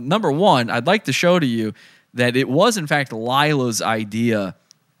 Now, number one, I'd like to show to you that it was, in fact, Lila's idea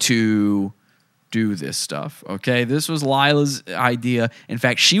to do this stuff, okay? This was Lila's idea. In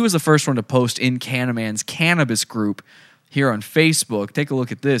fact, she was the first one to post in Cannaman's cannabis group here on Facebook. Take a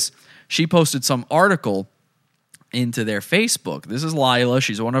look at this. She posted some article into their Facebook. This is Lila.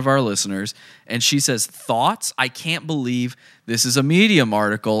 She's one of our listeners. And she says, thoughts? I can't believe this is a Medium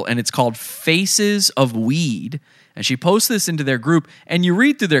article, and it's called Faces of Weed. And she posts this into their group, and you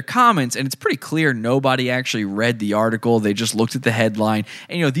read through their comments, and it's pretty clear nobody actually read the article. They just looked at the headline.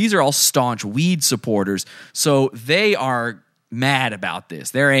 And, these are all staunch weed supporters. So they are mad about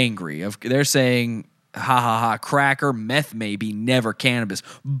this. They're angry. They're saying, ha, ha, ha, cracker, meth maybe, never cannabis.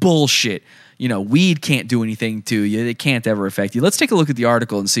 Bullshit. Weed can't do anything to you. It can't ever affect you. Let's take a look at the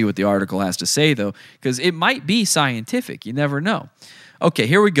article and see what the article has to say, though, because it might be scientific. You never know. Okay,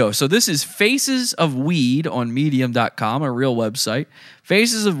 here we go. So this is Faces of Weed on Medium.com, a real website.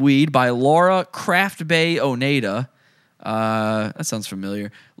 Faces of Weed by Laura Craftbay Oneda. That sounds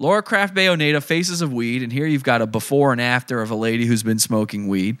familiar. Laura Craftbay Oneda, Faces of Weed. And here you've got a before and after of a lady who's been smoking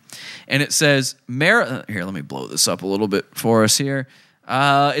weed. And it says, here, let me blow this up a little bit for us here.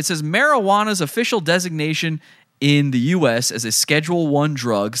 It says marijuana's official designation in the U.S. as a Schedule I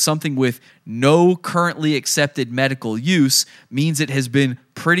drug, something with no currently accepted medical use, means it has been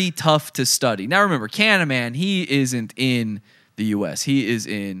pretty tough to study. Now remember, Cannaman, he isn't in the U.S. He is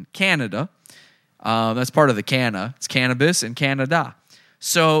in Canada. That's part of the Canna. It's cannabis in Canada.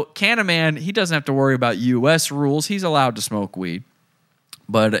 So Cannaman, he doesn't have to worry about U.S. rules. He's allowed to smoke weed.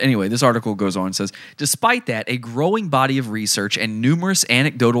 But anyway, this article goes on and says, despite that, a growing body of research and numerous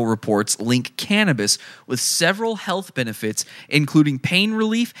anecdotal reports link cannabis with several health benefits, including pain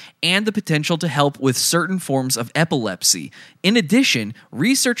relief and the potential to help with certain forms of epilepsy. In addition,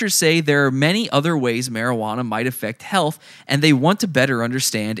 researchers say there are many other ways marijuana might affect health, and they want to better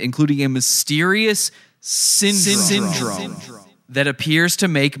understand, including a mysterious syndrome that appears to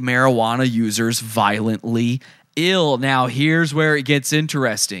make marijuana users violently ill. Now, here's where it gets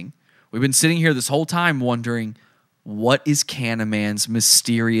interesting. We've been sitting here this whole time wondering, what is Cannaman's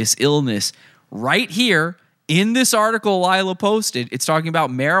mysterious illness? Right here in this article Lila posted, it's talking about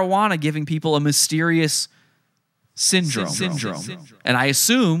marijuana giving people a mysterious syndrome. And I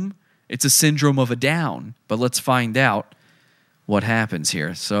assume it's a syndrome of a down, but let's find out what happens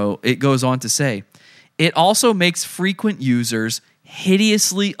here. So it goes on to say, It also makes frequent users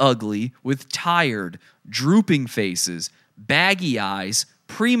hideously ugly with tired, drooping faces, baggy eyes,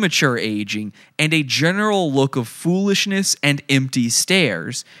 premature aging, and a general look of foolishness and empty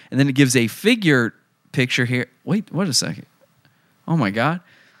stares. And then it gives a figure picture here. Wait, wait a second. Oh my God.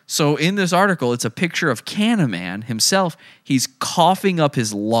 So in this article, it's a picture of Cannaman himself. He's coughing up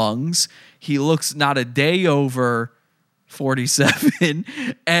his lungs. He looks not a day over 47.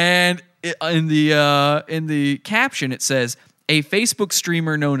 And in the caption, it says, a Facebook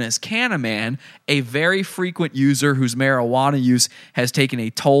streamer known as Cannaman, a very frequent user whose marijuana use has taken a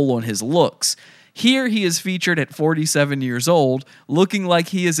toll on his looks. Here he is featured at 47 years old, looking like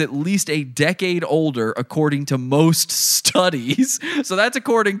he is at least a decade older, according to most studies. So that's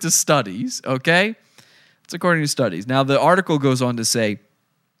according to studies, okay? It's according to studies. Now, the article goes on to say,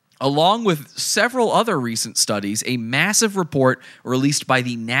 along with several other recent studies, a massive report released by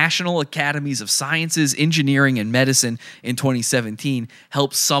the National Academies of Sciences, Engineering, and Medicine in 2017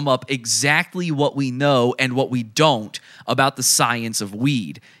 helps sum up exactly what we know and what we don't about the science of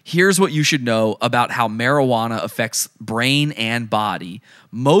weed. Here's what you should know about how marijuana affects brain and body.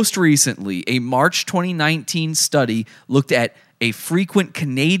 Most recently, a March 2019 study looked at a frequent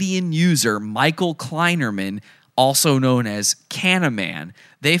Canadian user, Michael Kleinerman, also known as Cannaman.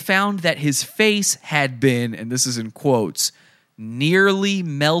 They found that his face had been, and this is in quotes, nearly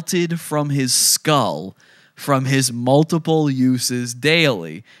melted from his skull from his multiple uses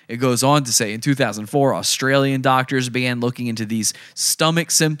daily. It goes on to say, in 2004, Australian doctors began looking into these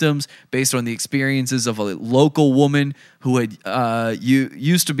stomach symptoms based on the experiences of a local woman who had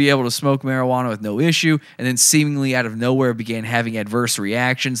used to be able to smoke marijuana with no issue, and then seemingly out of nowhere began having adverse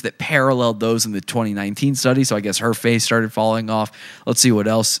reactions that paralleled those in the 2019 study. So I guess her face started falling off. Let's see what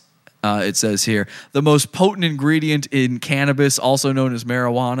else it says here. The most potent ingredient in cannabis, also known as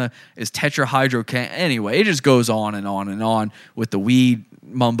marijuana, is tetrahydrocan. Anyway, it just goes on and on and on with the weed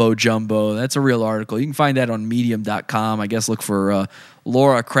mumbo jumbo. That's a real article. You can find that on medium.com. I guess look for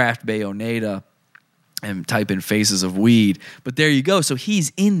Laura Kraft Bayoneta and type in faces of weed. But there you go. So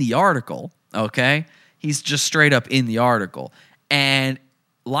he's in the article, okay? He's just straight up in the article. And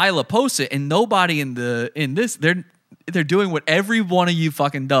Lila posts it, and nobody in this, they're doing what every one of you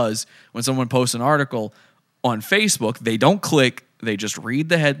fucking does when someone posts an article on Facebook. They don't click. They just read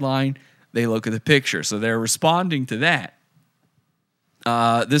the headline. They look at the picture. So they're responding to that.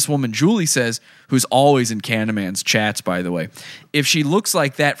 This woman, Julie, says, who's always in Cannaman's chats, by the way, if she looks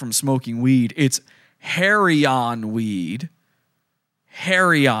like that from smoking weed, it's Harry-on weed.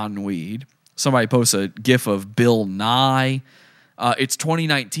 Harry-on weed. Somebody posts a gif of Bill Nye. It's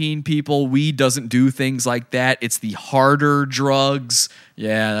 2019, people. Weed doesn't do things like that. It's the harder drugs.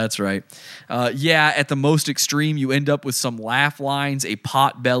 Yeah, that's right. At the most extreme, you end up with some laugh lines, a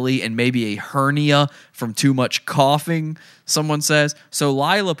pot belly, and maybe a hernia from too much coughing, someone says. So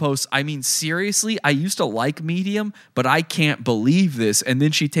Lila posts, I mean, seriously, I used to like medium, but I can't believe this. And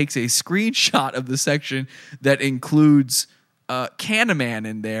then she takes a screenshot of the section that includes Cannaman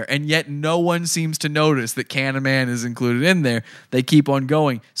in there, and yet no one seems to notice that Cannaman is included in there. They keep on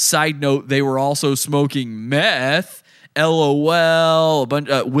going. Side note, they were also smoking meth. LOL, a bunch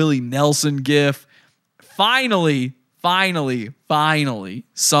Willie Nelson gif. Finally,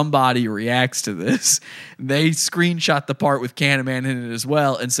 somebody reacts to this. They screenshot the part with Cannaman in it as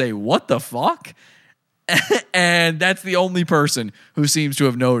well and say, what the fuck? And that's the only person who seems to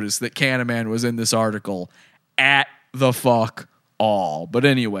have noticed that Cannaman was in this article at the fuck all. But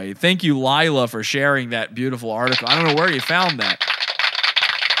anyway, thank you, Lila, for sharing that beautiful article. I don't know where you found that.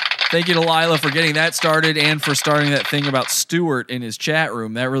 Thank you to Lila for getting that started and for starting that thing about Stewart in his chat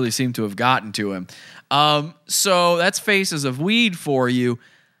room. That really seemed to have gotten to him. So that's Faces of Weed for you.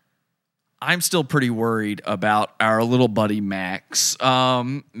 I'm still pretty worried about our little buddy Max.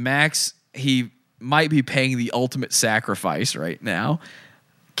 Max, he might be paying the ultimate sacrifice right now.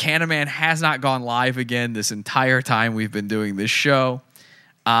 Cannaman has not gone live again this entire time we've been doing this show.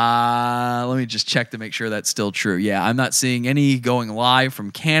 Let me just check to make sure that's still true. Yeah, I'm not seeing any going live from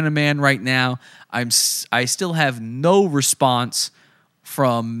Cannaman right now. I still have no response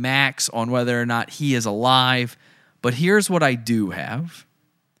from Max on whether or not he is alive. But here's what I do have.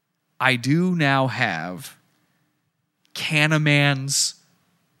 I do now have Cannaman's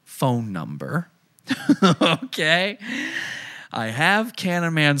phone number. Okay? I have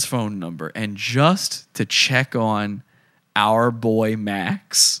Cannaman's phone number, and just to check on our boy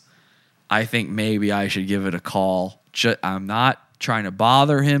Max, I think maybe I should give it a call. I'm not trying to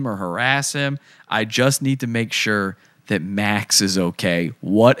bother him or harass him. I just need to make sure that Max is okay.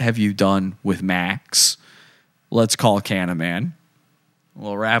 What have you done with Max? Let's call Cannaman.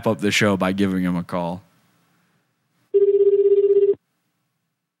 We'll wrap up the show by giving him a call.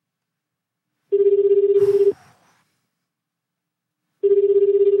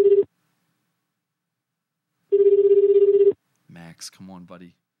 Max, come on,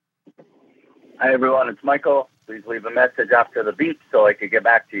 buddy. Hi, everyone. It's Michael. Please leave a message after the beep so I could get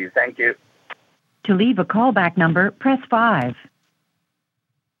back to you. Thank you. To leave a callback number, press 5.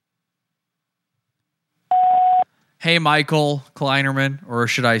 Hey, Michael Kleinerman, or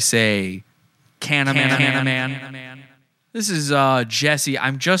should I say Cannaman. This is Jesse.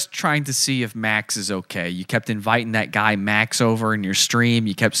 I'm just trying to see if Max is okay. You kept inviting that guy Max over in your stream.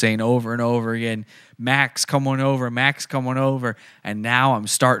 You kept saying over and over again, Max, come on over, Max, come on over. And now I'm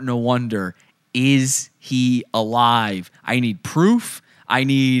starting to wonder, is he alive? I need proof. I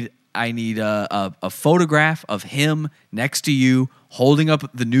need a photograph of him next to you holding up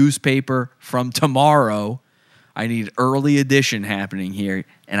the newspaper from tomorrow. I need early edition happening here,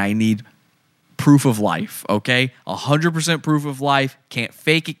 and I need proof of life, okay? 100% proof of life. Can't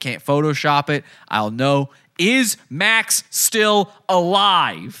fake it, can't Photoshop it. I'll know. Is Max still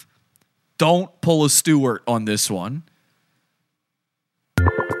alive? Don't pull a Stewart on this one.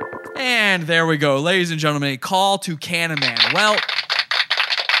 And there we go. Ladies and gentlemen, a call to Cannaman. Well,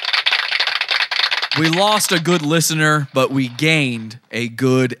 we lost a good listener, but we gained a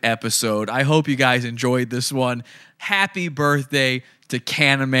good episode. I hope you guys enjoyed this one. Happy birthday to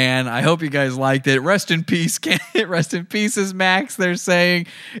Cannaman. I hope you guys liked it. Rest in peace, rest in pieces, Max, they're saying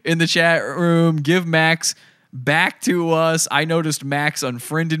in the chat room. Give Max back to us. I noticed Max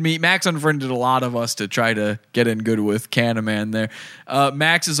unfriended me. Max unfriended a lot of us to try to get in good with Cannaman there.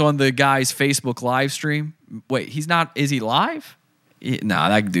 Max is on the guy's Facebook live stream. Wait, he's not, is he live? Nah,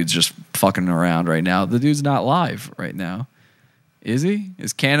 that dude's just fucking around right now. The dude's not live right now. Is he?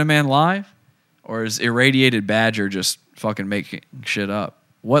 Is Cannaman live? Or is Irradiated Badger just fucking making shit up?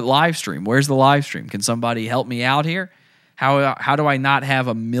 What live stream? Where's the live stream? Can somebody help me out here? How do I not have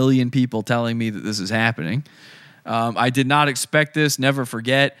 1 million people telling me that this is happening? I did not expect this. Never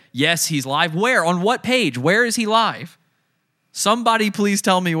forget. Yes, he's live. Where? On what page? Where is he live? Somebody please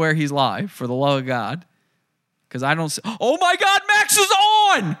tell me where he's live, for the love of God. Because I don't see. Oh my God, Max is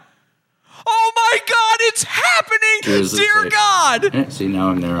on! Oh my God, it's happening! Dear God! Yeah, see, now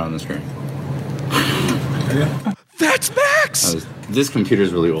I'm there on the screen. That's Max! This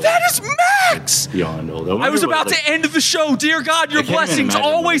computer's really old. That is Max! Beyond old. I was about to end the show. Dear God, your blessings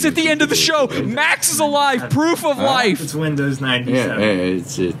always at the end of the show. Max is alive. Proof of life. It's Windows 97.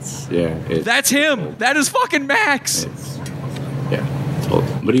 Yeah, that's him. That is fucking Max. It's old.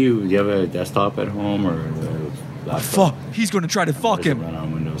 What do you have a desktop at home or a laptop? Fuck. He's going to try to fuck him. Run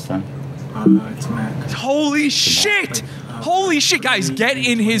on Windows 10? It's Max. Holy shit! Holy shit, guys, get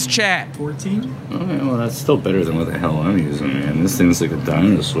in his chat. 14? Okay, well, that's still better than what the hell I'm using, man. This thing's like a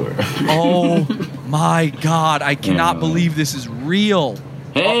dinosaur. Oh my God, I cannot believe this is real.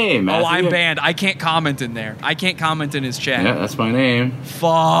 Hey, Matthew. Oh, I'm banned. I can't comment in there. I can't comment in his chat. Yeah, that's my name.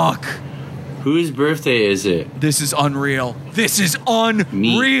 Fuck. Whose birthday is it? This is unreal. This is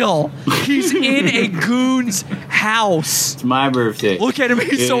unreal. He's in a goon's house. It's my birthday. Look at him.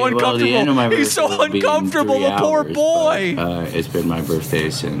 He's so uncomfortable. He's so uncomfortable. The poor boy. It's been my birthday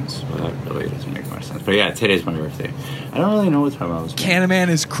since. Well, that really doesn't make much sense. But yeah, today's my birthday. I don't really know what time I was born. Cannaman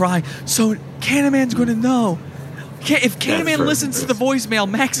is crying. So Cannaman's going to know. If Cannaman listens to the voicemail,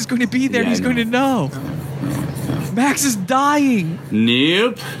 Max is going to be there. He's going to know. Max is dying.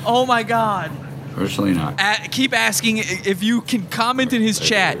 Nope. Oh my God. Personally not. Keep asking if you can comment in his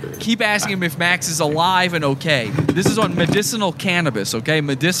chat. Keep asking him if Max is alive and okay. This is on medicinal cannabis, okay?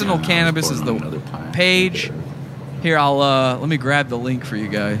 Medicinal cannabis is the page. Here, I'll let me grab the link for you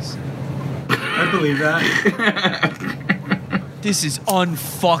guys. I believe that. This is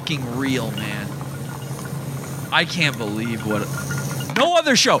unfucking real, man. I can't believe what. No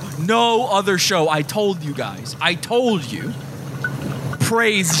other show. No other show. I told you guys. I told you.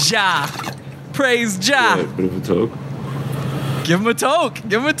 Praise Jah. Praise Jah. Yeah, bit of a toke. Give him a toke.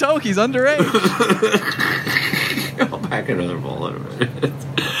 Give him a toke. He's underage. I'll pack another ball in a minute.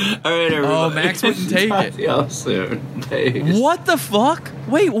 All right, everybody. Oh, Max wouldn't take it. Soon. What the fuck?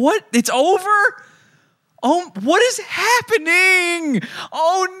 Wait, what? It's over? Oh, what is happening?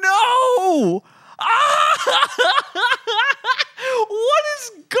 Oh, no. What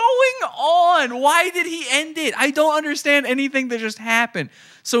is going on? Why did he end it? I don't understand anything that just happened.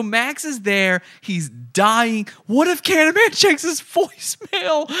 So Max is there. He's dying. What if Cannaman checks his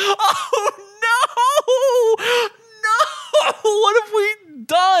voicemail? Oh, no. No. What have we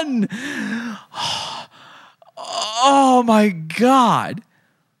done? Oh, my God.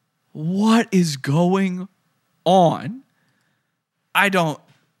 What is going on? What?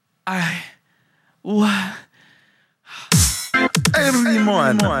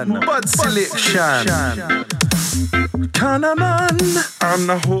 Everyone, bad selection. Cannaman,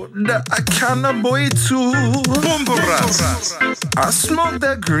 and I hope that I can a boy too. I smoke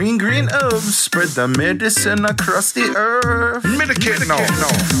the green herbs, spread the medicine across the earth. Medicate now.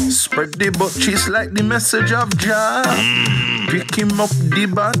 Spread the butt cheese like the message of Jah. Pick him up, the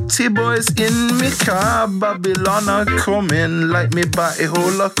batty boys in me car. Babylon are coming, like me batty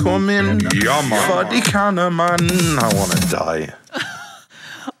hole are coming. Yeah, man. For the Cannaman, I wanna die.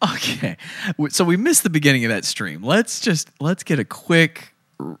 Okay, so we missed the beginning of that stream. Let's get a quick,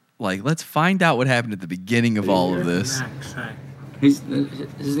 let's find out what happened at the beginning of all of this. Max, hi. His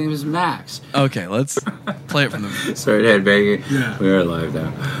name is Max. Okay, let's play it from the... Sorry, headbanging. Yeah. We are live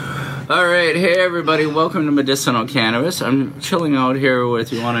now. All right, hey everybody, welcome to Medicinal Cannabis. I'm chilling out here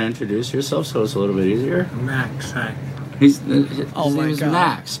with, you want to introduce yourself so it's a little bit easier? Max, hi. His name is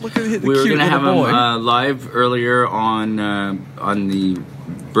Max. Look at the we were cute gonna have little boy. him live earlier on the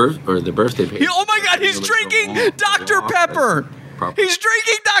birthday page. Oh my God, he's drinking Dr. Pepper. He's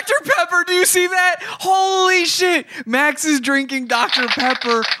drinking Dr. Pepper. Do you see that? Holy shit. Max is drinking Dr.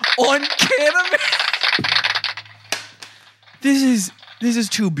 Pepper on Cannaman. This is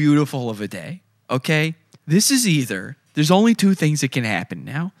too beautiful of a day, okay? This is there's only two things that can happen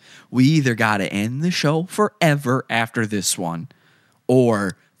now. We either got to end the show forever after this one,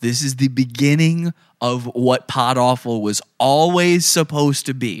 or this is the beginning of what Pod Awful was always supposed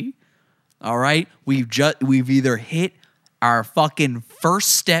to be. All right? We've either hit our fucking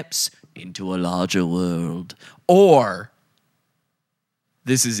first steps into a larger world, or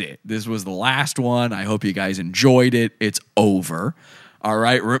this is it. This was the last one. I hope you guys enjoyed it. It's over. All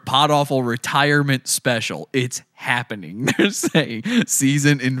right, Pod Awful retirement special. It's happening. They're saying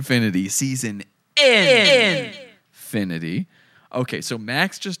season infinity. Season infinity. Okay, so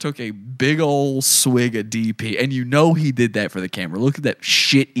Max just took a big old swig of DP, and you know he did that for the camera. Look at that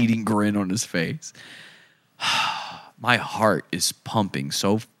shit-eating grin on his face. My heart is pumping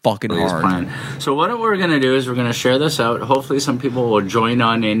so fucking hard. So what we're going to do is we're going to share this out. Hopefully some people will join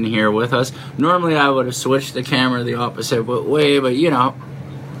on in here with us. Normally I would have switched the camera the opposite way, but you know.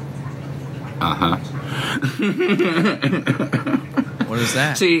 What is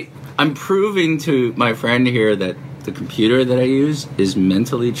that? See, I'm proving to my friend here that the computer that I use is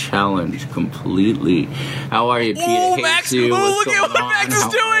mentally challenged completely. How are you, Pete? Oh, Max! Look at what Max is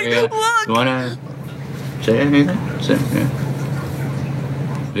doing! Look! You want to say anything?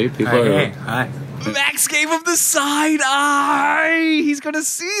 Hey, people Hi. Max gave him the side eye. He's gonna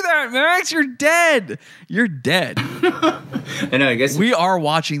see that, Max. You're dead. You're dead. I know. I guess we are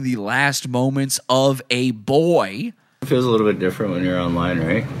watching the last moments of a boy. It feels a little bit different when you're online,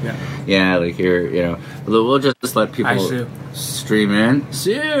 right? Yeah. Yeah, like we'll just let people stream in.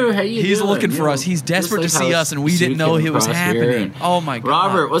 Sue, how you doing? He's looking for us. He's desperate to see us, and we didn't know it was happening. Oh my God.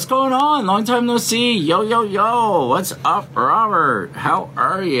 Robert, what's going on? Long time no see. Yo. What's up, Robert? How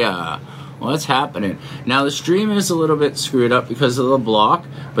are ya? What's happening? Now, the stream is a little bit screwed up because of the block,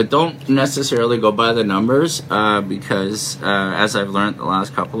 but don't necessarily go by the numbers because, as I've learned the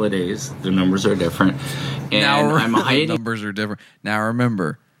last couple of days, the numbers are different. And I'm hiding. The numbers are different. Now,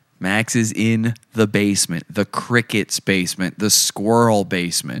 remember, Max is in the basement, the cricket's basement, the squirrel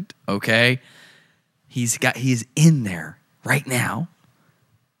basement, okay? He's in there right now.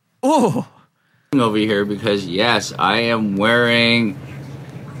 Oh! Over here because, yes, I am wearing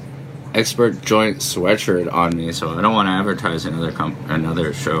Expert Joint sweatshirt on me, so I don't want to advertise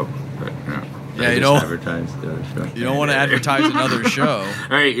another show. But, yeah, you don't advertise the other show. You don't want to advertise another show. All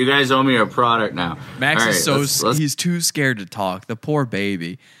right, you guys owe me a product now. Max is he's too scared to talk. The poor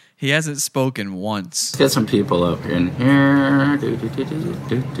baby. He hasn't spoken once. Let's get some people up in here.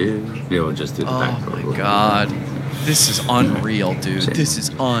 Yeah, we'll just do the back. Oh my God. This is unreal, dude. This is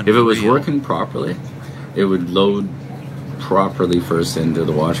unreal. If it was working properly, it would load properly first into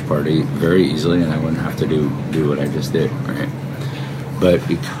the watch party very easily, and I wouldn't have to do what I just did, right? But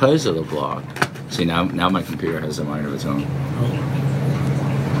because of the block, see now my computer has a mind of its own.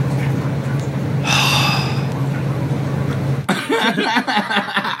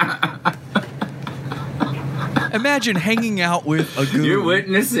 Imagine hanging out with a goon. You're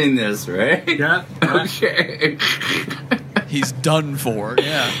witnessing this, right? Yeah. Okay. He's done for.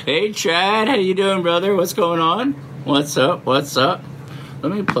 Yeah. Hey, Chad, how you doing, brother? What's going on? What's up?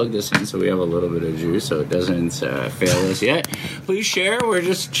 Let me plug this in so we have a little bit of juice so it doesn't fail us yet. Please share. We're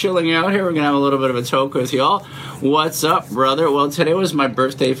just chilling out here. We're going to have a little bit of a talk with y'all. What's up, brother? Well, today was my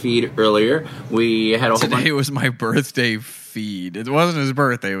birthday feed earlier. We had a whole Today was my birthday feed. It wasn't his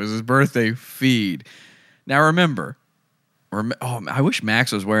birthday. It was his birthday feed. Now, remember, I wish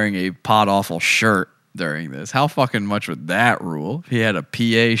Max was wearing a pod awful shirt during this. How fucking much would that rule? If he had a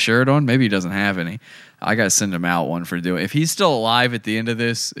PA shirt on, maybe he doesn't have any. I gotta send him out one for doing. If he's still alive at the end of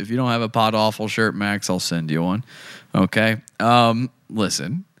this, if you don't have a pod awful shirt, Max, I'll send you one. Okay.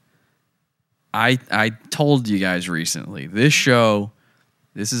 Listen, I told you guys recently, this show,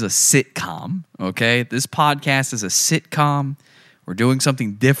 this is a sitcom. Okay, this podcast is a sitcom. We're doing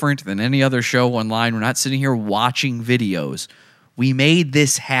something different than any other show online. We're not sitting here watching videos. We made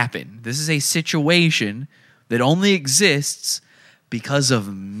this happen. This is a situation that only exists because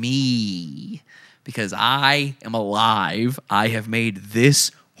of me. Because I am alive. I have made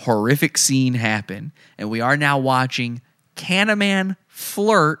this horrific scene happen. And we are now watching Cannaman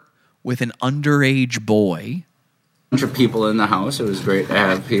flirt with an underage boy. Bunch of people in the house. It was great to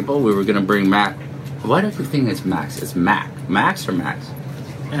have people. We were going to bring Mac. Why do you think it's Max? It's Mac. Max or Max?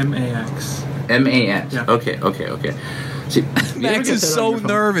 M-A-X. M-A-X. Yeah. Okay. See, Max is so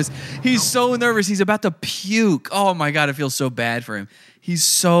nervous. He's so nervous. He's about to puke. Oh my God, I feel so bad for him. He's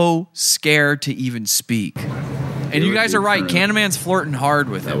so scared to even speak. And you guys are right. Cannaman's flirting hard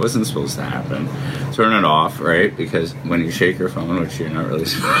with him. That wasn't supposed to happen. Turn it off, right? Because when you shake your phone, which you're not really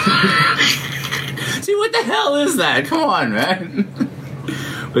supposed to. See, what the hell is that? Come on, man.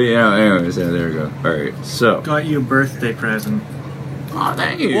 But anyways, there we go. All right, so Got you a birthday present. oh,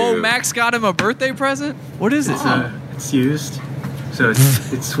 thank you. Whoa, Max got him a birthday present? What is it? It's used, so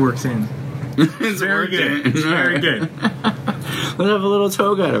it works in. It's Very good. It's very good. Let's have a little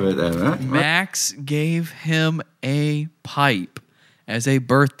toke out of it then, right? Max gave him a pipe as a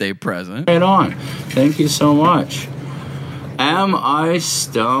birthday present. Right on. Thank you so much. Am I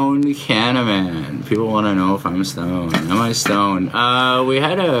stoned, Cannaman? People want to know if I'm stoned. Am I stoned? We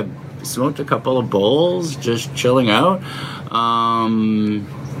had smoked a couple of bowls, just chilling out.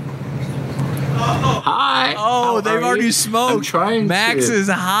 Hi. Oh, they've already smoked. I'm trying Max to is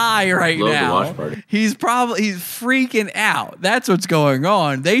high right load the now. watch party. He's freaking out. That's what's going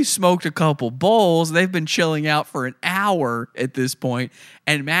on. They smoked a couple bowls. They've been chilling out for an hour at this point,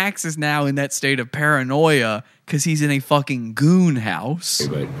 and Max is now in that state of paranoia because he's in a fucking goon house.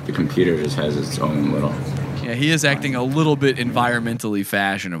 But the computer just has its own little... Yeah, he is acting a little bit environmentally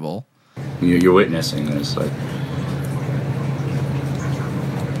fashionable. You're witnessing this, like...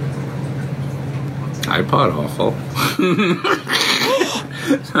 iPod awful.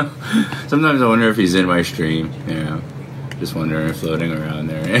 Sometimes I wonder if he's in my stream. Just wondering if floating around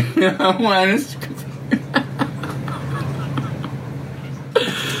there.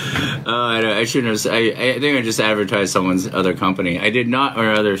 I shouldn't have. I think I just advertised someone's other company. I did not,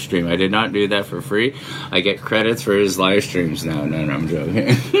 or other stream. I did not do that for free. I get credits for his live streams now. No, I'm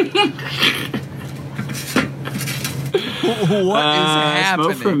joking. What is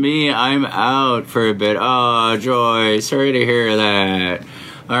happening? Smoke for me. I'm out for a bit. Oh, Joy. Sorry to hear that.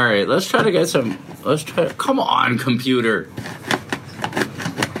 All right, let's try to get some. Let's try. Come on, computer.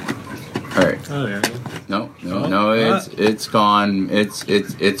 All right. Oh yeah. No. It's gone.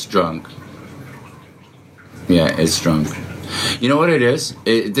 It's drunk. Yeah, it's drunk. You know what it is?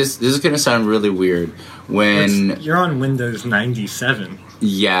 This is gonna sound really weird. When you're on Windows 97.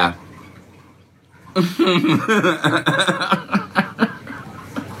 Yeah. And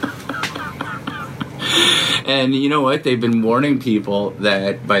you know what? They've been warning people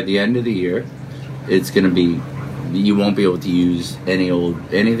that by the end of the year, it's going to be, you won't be able to use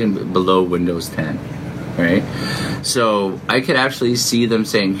anything below Windows 10, right? So I could actually see them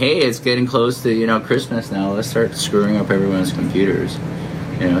saying, "Hey, it's getting close to Christmas now. Let's start screwing up everyone's computers,"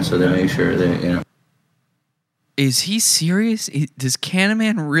 so they make sure that Is he serious? Does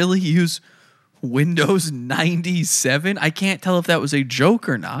Cannaman really use Windows 97? I can't tell if that was a joke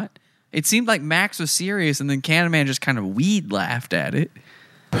or not. It seemed like Max was serious, and then Cannaman just kind of weed laughed at it.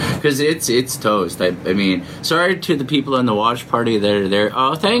 Because it's toast. I mean, sorry to the people in the watch party that are there.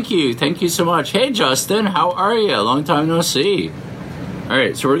 Oh, thank you so much. Hey, Justin, how are you? Long time no see. All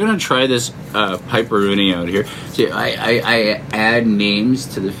right, so we're gonna try this Piperoonie out here. See, I add names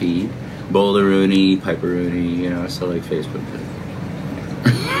to the feed: Bowleroonie, Piperoonie. So like Facebook.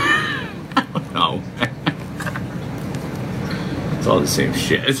 I don't know. It's all the same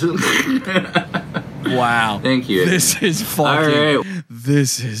shit. Wow. Thank you. This is fucking... All right.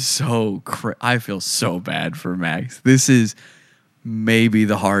 This is so... I feel so bad for Max. This is maybe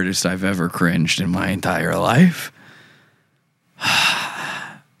the hardest I've ever cringed in my entire life.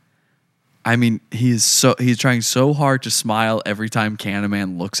 I mean, he's trying so hard to smile every time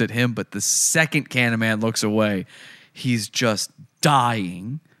Cannaman looks at him, but the second Cannaman looks away, he's just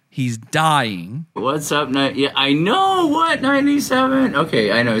dying. He's dying. What's up, yeah, I know what 97. Okay,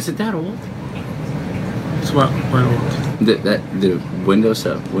 I know. Is it that old? It's what old? The Windows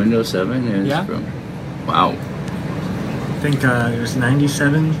 7 is from. Wow. I think it was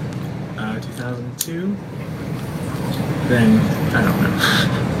 97, 2002. Then I don't know.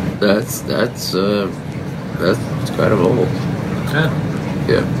 That's kind of old.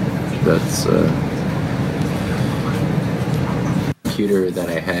 Yeah. That's computer that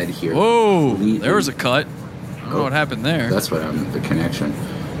I had here. Whoa! There was a cut. I don't know what happened there. That's what the connection.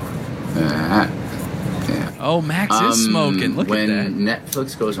 Yeah. Oh, Max is smoking. Look at that. When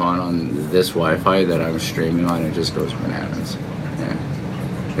Netflix goes on this Wi-Fi that I'm streaming on, it just goes bananas. Yeah.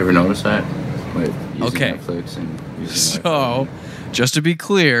 You ever notice that? Using Netflix and using Wi-Fi. Just to be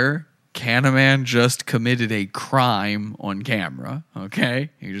clear, Cannaman just committed a crime on camera.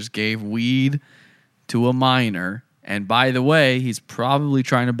 Okay, he just gave weed to a minor, and by the way, he's probably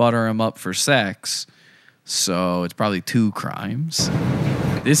trying to butter him up for sex. So it's probably 2 crimes.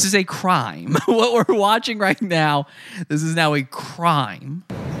 This is a crime. What we're watching right now, this is now a crime.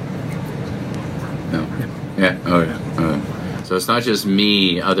 No. Yeah. Oh, yeah. So it's not just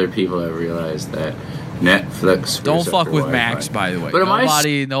me. Other people have realized that Netflix. Don't fuck with Wi-Fi. Max, by the way. But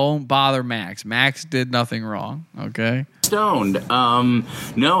don't bother Max. Max did nothing wrong. Okay. Stoned.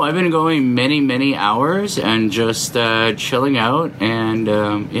 No, I've been going many hours and just chilling out. And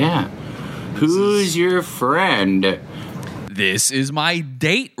yeah. Who's your friend? This is my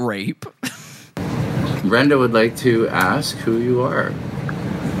date rape. Brenda would like to ask who you are.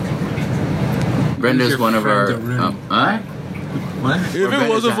 Brenda's one of our. What? If it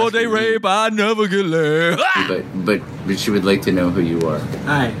wasn't for date rape, I'd never get laid. But she would like to know who you are.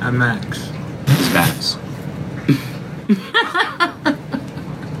 Hi, I'm Max. Who's Max?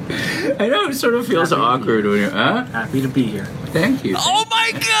 I know it sort of feels awkward when you're. Happy to be here. Thank you. Oh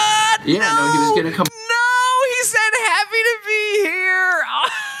my God! Yeah, no, he was gonna come. No, he said happy to be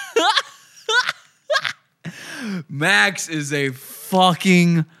here. Max is a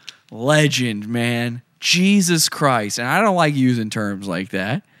fucking legend, man. Jesus Christ. And I don't like using terms like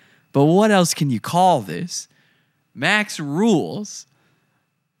that, but what else can you call this? Max rules.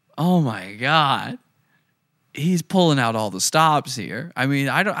 Oh my God. He's pulling out all the stops here. I mean,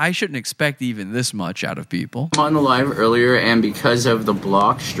 I shouldn't expect even this much out of people. I'm on the live earlier, and because of the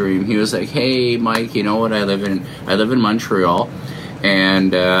block stream, he was like, "Hey, Mike, you know what? I live in Montreal,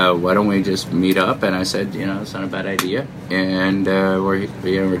 and why don't we just meet up?" And I said, "You know, it's not a bad idea." And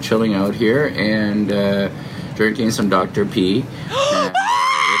we're chilling out here and drinking some Dr. P. And,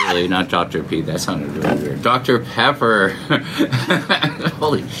 literally, not Dr. P. That sounded really weird. Dr. Pepper.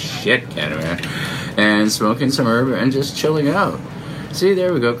 Holy shit, Cannaman. And smoking some herb and just chilling out. See,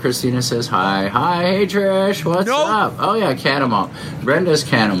 there we go. Christina says hi. Hi, hey Trish, what's up? Oh yeah, Cannaman. Brenda's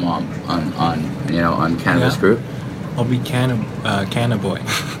Cannaman on Cannabis Group. I'll be Canna Boy.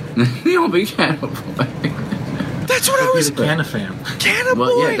 You'll be Canna Boy. That's what I was. Canna Fam. Canna Boy.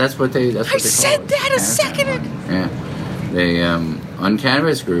 Well, yeah, that's what they call it. I said that a second ago. Yeah, they on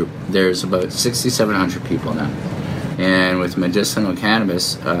Cannabis Group. There's about 6,700 people now, and with medicinal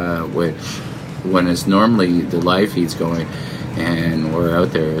cannabis, which when it's normally the live feed's going, and we're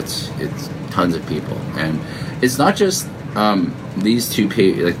out there, it's tons of people, and it's not just these two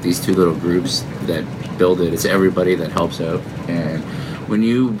little groups that build it. It's everybody that helps out, and when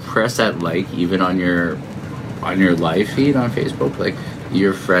you press that even on your live feed on Facebook, like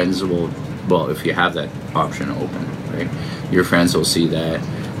your friends will, well, if you have that option open, right, your friends will see that.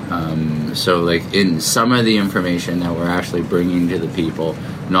 So like in some of the information that we're actually bringing to the people,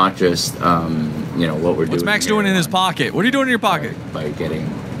 not just what we're doing. What's Max doing in his pocket? What are you doing in your pocket? By getting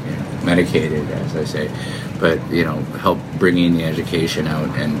medicated, as I say, but help bringing the education out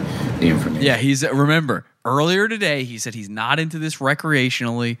and the information. Yeah, remember earlier today he said he's not into this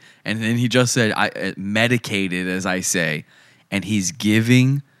recreationally, and then he just said medicated, as I say, and he's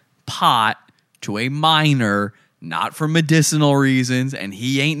giving pot to a minor. Not for medicinal reasons, and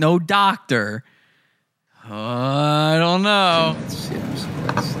he ain't no doctor. I don't know.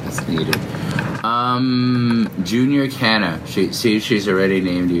 That's needed. Junior Canna. She's already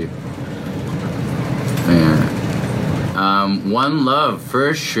named you. Yeah. One love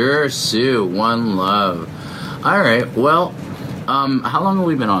for sure, Sue. One love. All right. Well, how long have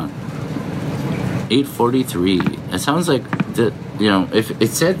we been on? 8:43. It sounds like if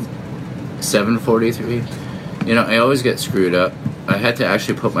it said 7:43. I always get screwed up. I had to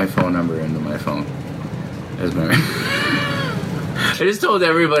actually put my phone number into my phone. I just told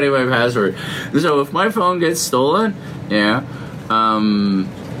everybody my password. So if my phone gets stolen,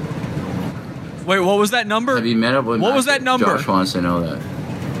 Wait, what was that number? Have you met up with What was that number? Josh wants to know that.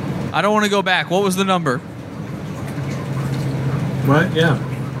 I don't want to go back. What was the number? What? Yeah.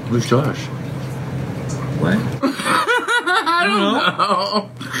 Who's Josh? What? I don't know.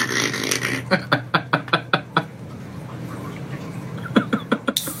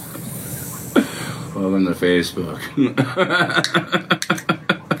 Welcome to Facebook.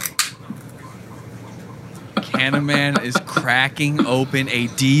 Cannaman is cracking open a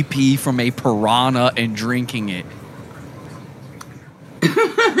DP from a piranha and drinking it.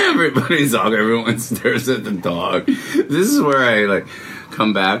 Everybody's dog. Everyone stares at the dog. This is where I like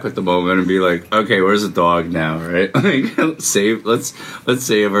come back with the moment and be like, okay, where's the dog now, right? Like, let's save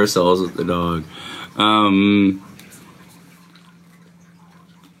ourselves with the dog.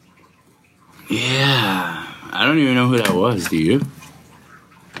 Yeah, I don't even know who that was. Do you?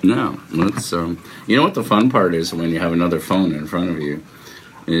 No. Let's. You know what the fun part is when you have another phone in front of you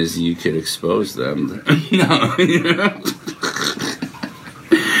is you could expose them. No.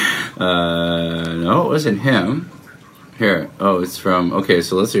 No, it wasn't him. Here. Oh, it's from... Okay,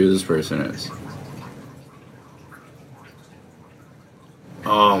 so let's see who this person is.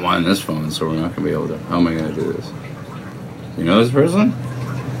 Oh, I'm on this phone, so we're not going to be able to... How am I going to do this? You know this person?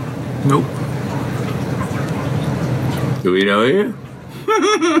 Nope. Do we know you?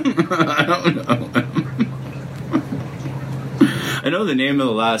 I don't know. I know the name of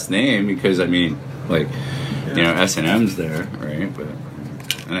the last name because, I mean, like, you know, S&M's there, right? But...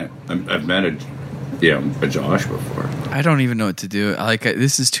 I've met a Josh before. I don't even know what to do.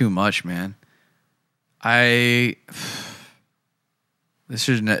 This is too much, man. This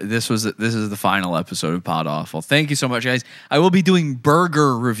is the final episode of Pod Awful. Thank you so much, guys. I will be doing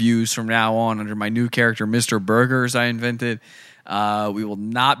burger reviews from now on under my new character, Mr. Burgers, I invented. We will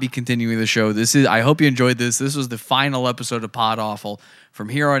not be continuing the show. I hope you enjoyed this. This was the final episode of Pod Awful. From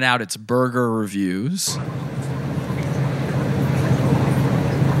here on out, it's burger reviews.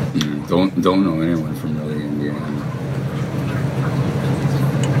 Don't know anyone from really Indiana.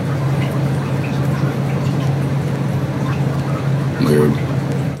 Weird.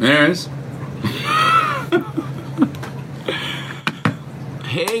 Anyways.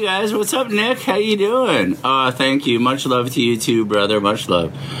 Hey guys, what's up, Nick? How you doing? Thank you. Much love to you too, brother. Much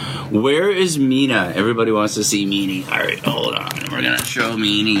love. Where is Mina? Everybody wants to see Meanie. All right, hold on. We're gonna show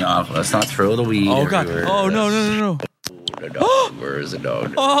Meanie off. Let's not throw the weed. Oh god. Everywhere. Oh no. The dog. Where is the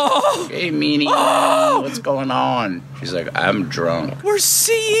dog? Oh! Hey, Meanie. Oh! What's going on? She's like, I'm drunk. We're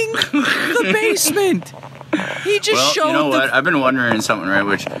seeing the basement. He just showed. You know what? I've been wondering something, right?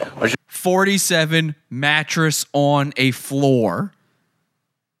 Which 47 mattress on a floor.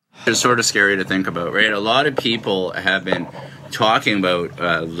 It's sort of scary to think about, right? A lot of people have been talking about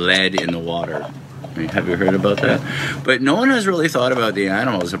lead in the water. I mean, have you heard about that? But no one has really thought about the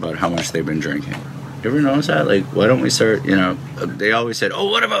animals, about how much they've been drinking. You ever notice that? Like, why don't we start, they always said,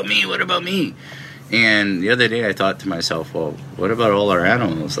 oh, what about me? What about me? And the other day I thought to myself, well, what about all our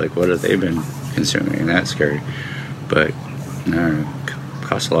animals? Like, what have they been consuming? And that's scary. But, I don't know, it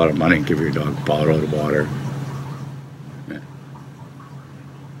costs a lot of money to give your dog a bottle of water. Yeah.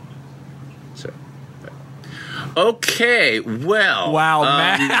 So, okay, well. Wow,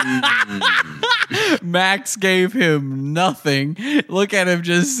 Max gave him nothing. Look at him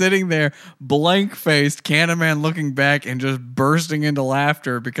just sitting there, blank-faced, Cannaman looking back and just bursting into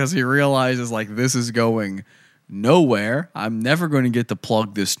laughter because he realizes, like, this is going nowhere. I'm never going to get to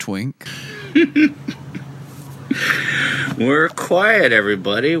plug this twink. We're quiet,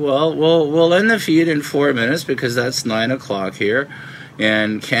 everybody. Well, we'll end the feed in 4 minutes because that's 9 o'clock here.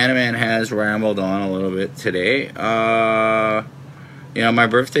 And Cannaman has rambled on a little bit today. My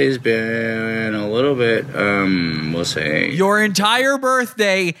birthday's been a little bit, we'll say... Your entire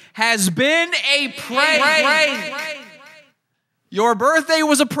birthday has been a prank. Your birthday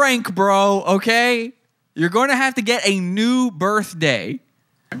was a prank, bro, okay? You're going to have to get a new birthday.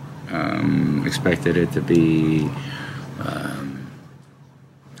 Expected it to be a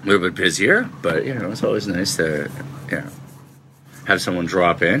little bit busier, but, it's always nice to, have someone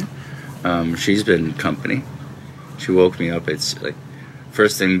drop in. She's been company. She woke me up. It's like...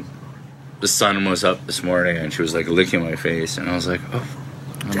 First thing, the sun was up this morning, and she was like licking my face, and I was like, "Oh,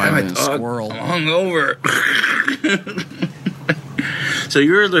 damn it, dog, squirrel. I'm hungover." So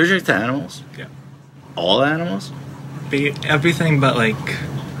you're allergic to animals? Yeah. All animals? Everything but like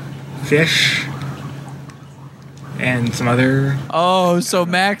fish and some other. Oh, so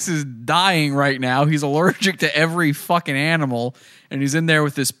Max is dying right now. He's allergic to every fucking animal, and he's in there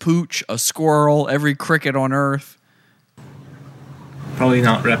with this pooch, a squirrel, every cricket on earth. Probably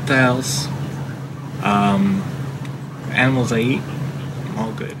not reptiles. Animals I eat,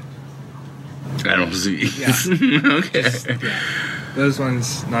 all good. Animals you eat? Yeah. Okay. Those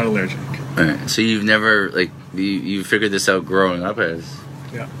ones, not allergic. All right. So you've never, you figured this out growing up as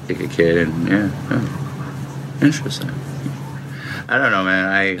like a kid, and Interesting. I don't know,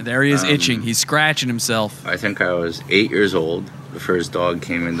 man. And there he is itching. He's scratching himself. I think I was 8 years old. The first dog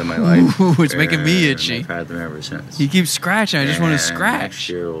came into my life. Ooh, it's making me itchy. I've had them ever since. He keeps scratching. I just want to scratch. Next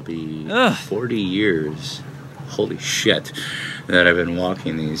year will be 40 years. Holy shit. That I've been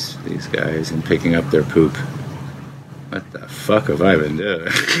walking these guys and picking up their poop. What the fuck have I been doing?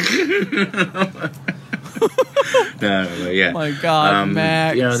 No, but yeah. My God,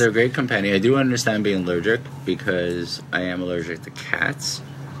 Max. You know, they're a great companion. I do understand being allergic because I am allergic to cats.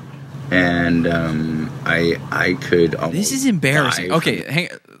 And I could almost This is embarrassing. die. Okay,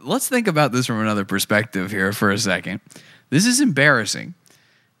 let's think about this from another perspective here for a second. This is embarrassing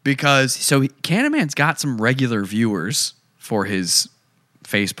because Cannaman's got some regular viewers for his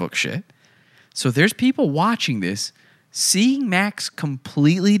Facebook shit. So there's people watching this, seeing Max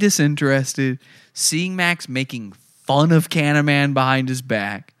completely disinterested, seeing Max making fun of Cannaman behind his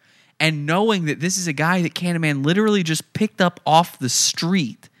back, and knowing that this is a guy that Cannaman literally just picked up off the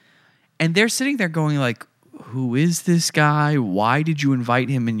street. And they're sitting there going like, who is this guy? Why did you invite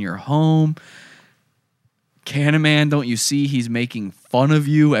him in your home? Cannaman, don't you see he's making fun of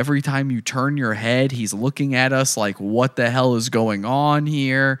you? Every time you turn your head, he's looking at us like, what the hell is going on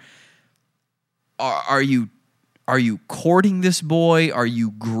here? Are you courting this boy? Are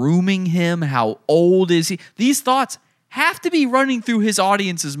you grooming him? How old is he? These thoughts have to be running through his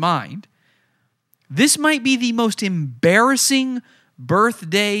audience's mind. This might be the most embarrassing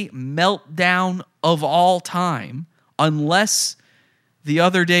birthday meltdown of all time, unless the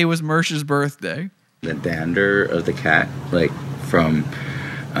other day was Mersh's birthday. The dander of the cat, like from,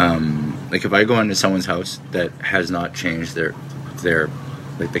 like if I go into someone's house that has not changed their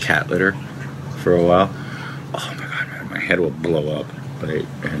like the cat litter for a while, oh my God, man, my head will blow up, right?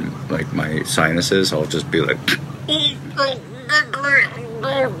 And like my sinuses, I'll just be like,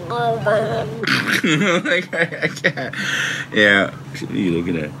 like I can't. Yeah, you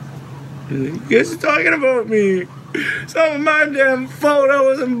looking at? You guys are talking about me. Some of my damn fault. I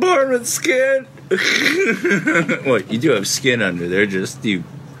wasn't born with skin. What? You do have skin under there. Just you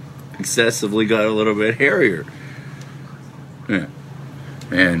excessively got a little bit hairier. Yeah,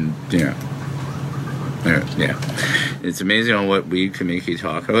 and yeah. It's amazing on what weed can make you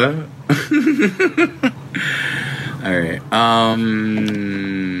talk about. All right.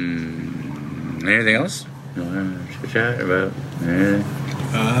 Anything else? You want to chat about?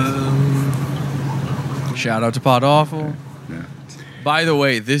 Shout out to Pod Awful. Yeah. By the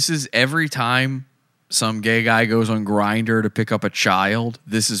way, this is every time some gay guy goes on Grindr to pick up a child,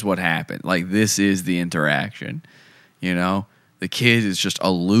 this is what happened. Like, this is the interaction. You know? The kid is just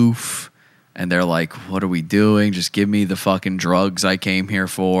aloof, and they're like, what are we doing? Just give me the fucking drugs I came here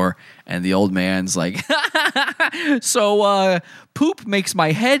for. And the old man's like, so poop makes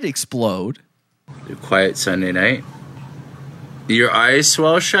my head explode. Quiet Sunday night. Your eyes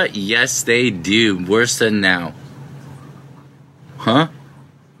swell shut? Yes, they do. Worse than now. Huh?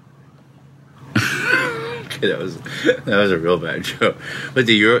 Okay, that was a real bad joke. But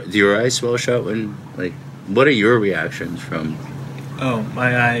do your eyes swell shut when, like, what are your reactions from? Oh,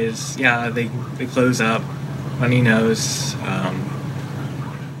 my eyes, yeah, they close up. Runny nose,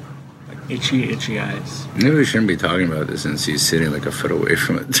 itchy eyes. Maybe we shouldn't be talking about this since he's sitting like a foot away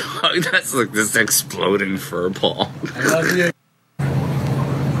from a dog. That's like this exploding fur ball. I love you.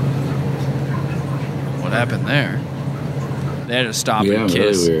 What happened there? They had to stop and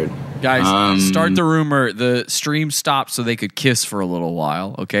kiss. Really weird. Guys, start the rumor. The stream stopped so they could kiss for a little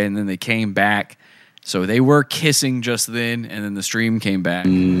while, okay? And then they came back. So they were kissing just then, and then the stream came back. I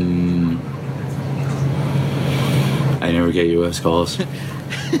never get U.S. calls.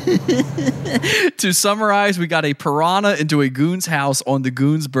 To summarize, we got a piranha into a goon's house on the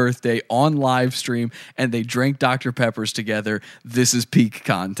goon's birthday on live stream, and they drank Dr. Peppers together. This is peak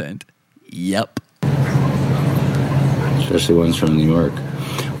content. Yep. Especially ones from New York.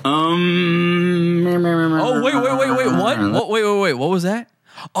 Oh, wait. What? What was that?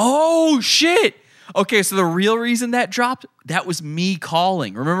 Oh, shit. Okay, so the real reason that dropped, that was me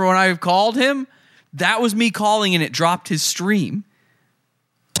calling. Remember when I called him? That was me calling, and it dropped his stream.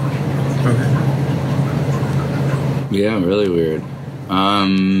 Yeah, really weird. I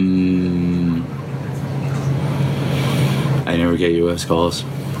never get U.S. calls.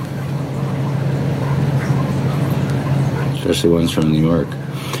 Especially ones from New York.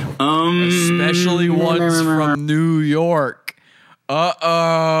 Especially ones from New York.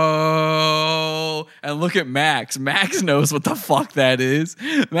 Uh-oh. And look at Max. Max knows what the fuck that is.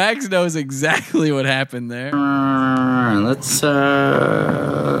 Max knows exactly what happened there. Let's, it's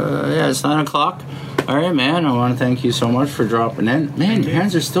 9 o'clock. All right, man. I want to thank you so much for dropping in. Man, your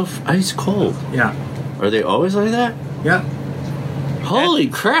hands are still ice cold. Yeah. Are they always like that? Yeah. Holy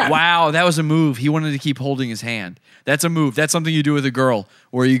crap. Wow, that was a move. He wanted to keep holding his hand. That's a move. That's something you do with a girl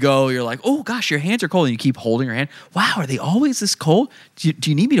where you're like, oh gosh, your hands are cold, and you keep holding her hand. Wow, are they always this cold? Do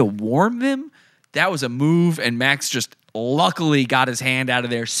you need me to warm them? That was a move, and Max just luckily got his hand out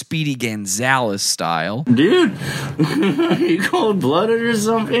of there, Speedy Gonzalez style. Dude, are you cold-blooded or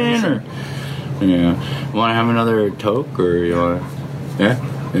something? Or, yeah. Want to have another toke, or you want to... Yeah?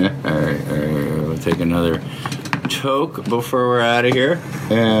 Yeah? All right. We'll take another toke before we're out of here.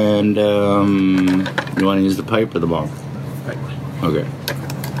 And you want to use the pipe or the bong? Pipe. Okay.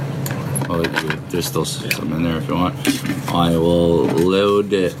 I'll let you. There's still some in there if you want. I will load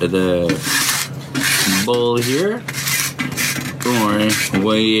the bowl here. Don't worry,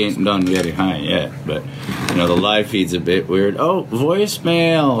 we ain't done getting high yet, but the live feed's a bit weird. Oh,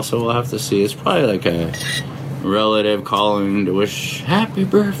 voicemail. So we'll have to see. It's probably like a relative calling to wish happy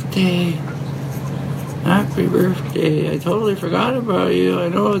birthday. Happy birthday. I totally forgot about you. I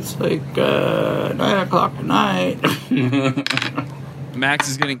know it's like 9 o'clock tonight. Max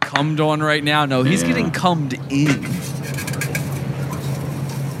is getting cummed on right now. No, he's getting cummed in.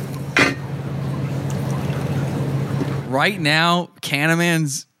 Right now,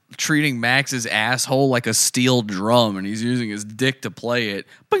 Cannaman's treating Max's asshole like a steel drum, and he's using his dick to play it.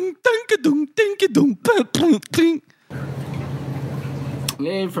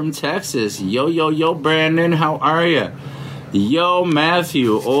 Hey, from Texas. Yo, Brandon, how are you? Yo,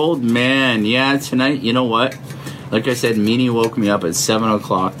 Matthew, old man. Yeah, tonight, you know what? Like I said, Meanie woke me up at 7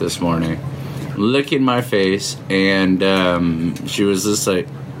 o'clock this morning, licking my face, and she was just like,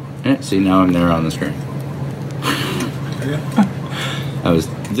 see, now I'm there on the screen.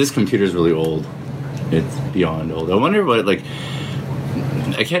 This computer's really old. It's beyond old. I wonder what, like,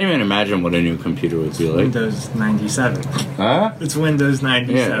 I can't even imagine what a new computer would be like. Windows 97. Huh? It's Windows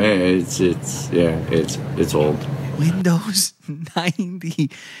 97. Yeah, it's old. Windows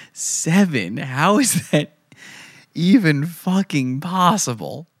 97. How is that even fucking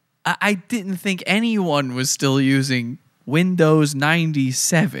possible? I didn't think anyone was still using Windows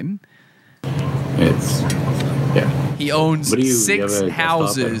 97. He owns 6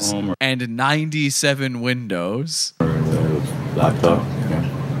 houses and 97 windows. Or the laptop. Yeah.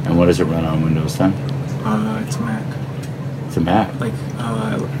 And what does it run on Windows 10? It's Mac. It's a Mac. Like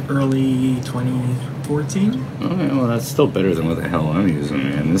early 2014. Okay, well that's still better than what the hell I'm using,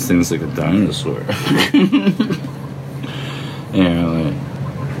 man. This thing's like a dinosaur. Yeah. Like,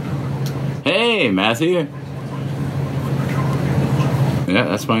 hey, Matthew. Yeah,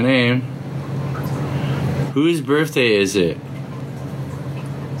 that's my name. Whose birthday is it?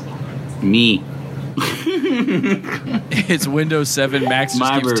 Me. It's Windows 7. Max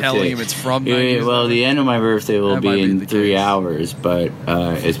just keeps telling him it's from 97. Well, the end of my birthday will be in 3 hours, but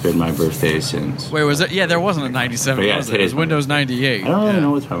it's been my birthday since. Wait, was it? Yeah, there wasn't a 97. Yeah, was it? It was Windows 98. I don't even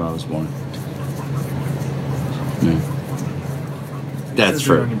know what time I was born. That's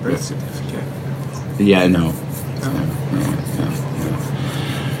true. Birth certificate. Yeah, I know.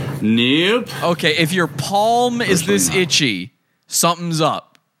 Nope. Okay, if your palm is this itchy, something's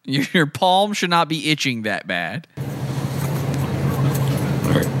up. Your palm should not be itching that bad. All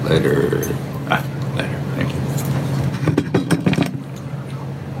right, later. Thank you.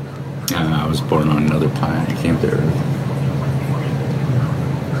 I was born on another planet. I came to Earth.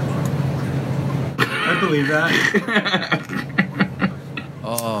 I believe that.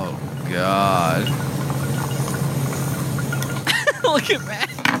 Oh, God. Look at Max.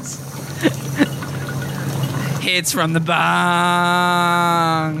 Hits from the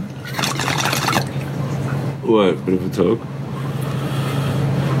bong. What? Bit of a toke?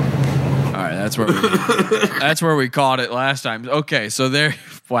 All right, that's where we caught it last time. Okay, so there.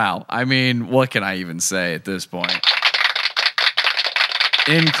 Wow. I mean, what can I even say at this point?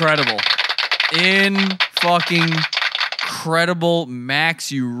 Incredible. Fucking incredible.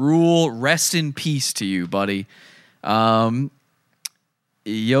 Max, you rule. Rest in peace to you, buddy.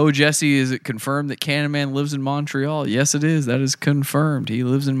 Yo, Jesse, is it confirmed that Cannaman lives in Montreal? Yes, it is. That is confirmed. He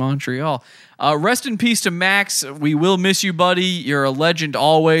lives in Montreal. Rest in peace to Max. We will miss you, buddy. You're a legend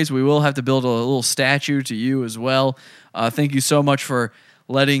always. We will have to build a little statue to you as well. Thank you so much for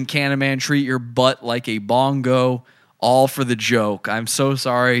letting Cannaman treat your butt like a bongo, all for the joke. I'm so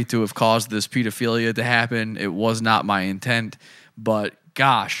sorry to have caused this pedophilia to happen. It was not my intent, but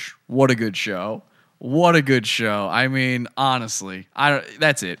gosh, what a good show. What a good show. I mean, honestly,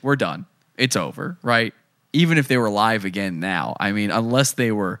 that's it. We're done. It's over, right? Even if they were live again now. I mean, unless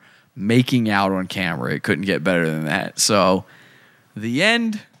they were making out on camera, it couldn't get better than that. So, the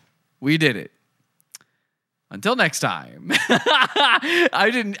end, we did it. Until next time.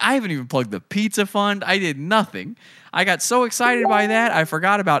 I haven't even plugged the pizza fund. I did nothing. I got so excited by that, I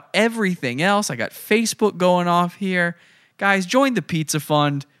forgot about everything else. I got Facebook going off here. Guys, join the pizza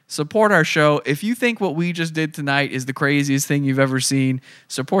fund. Support our show. If you think what we just did tonight is the craziest thing you've ever seen,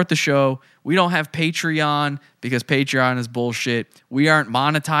 support the show. We don't have Patreon because Patreon is bullshit. We aren't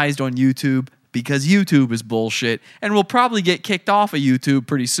monetized on YouTube because YouTube is bullshit. And we'll probably get kicked off of YouTube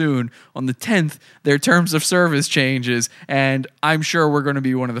pretty soon. On the 10th, their terms of service changes, and I'm sure we're going to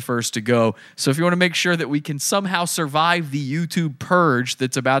be one of the first to go. So if you want to make sure that we can somehow survive the YouTube purge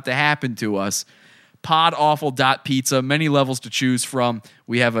that's about to happen to us, podawful.pizza, many levels to choose from.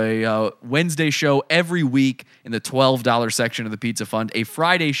 We have a Wednesday show every week in the $12 section of the Pizza Fund, a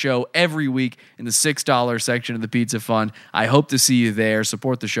Friday show every week in the $6 section of the Pizza Fund. I hope to see you there.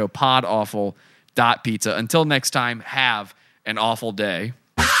 Support the show, podawful.pizza. Until next time, have an awful day.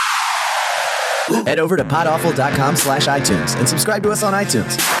 Head over to podawful.com/iTunes and subscribe to us on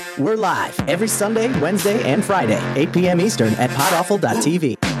iTunes. We're live every Sunday, Wednesday, and Friday, 8 p.m. Eastern at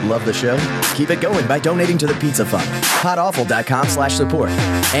podawful.tv. Love the show? Keep it going by donating to the Pizza Fund. podawful.com/support.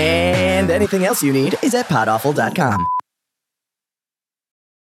 And anything else you need is at podawful.com.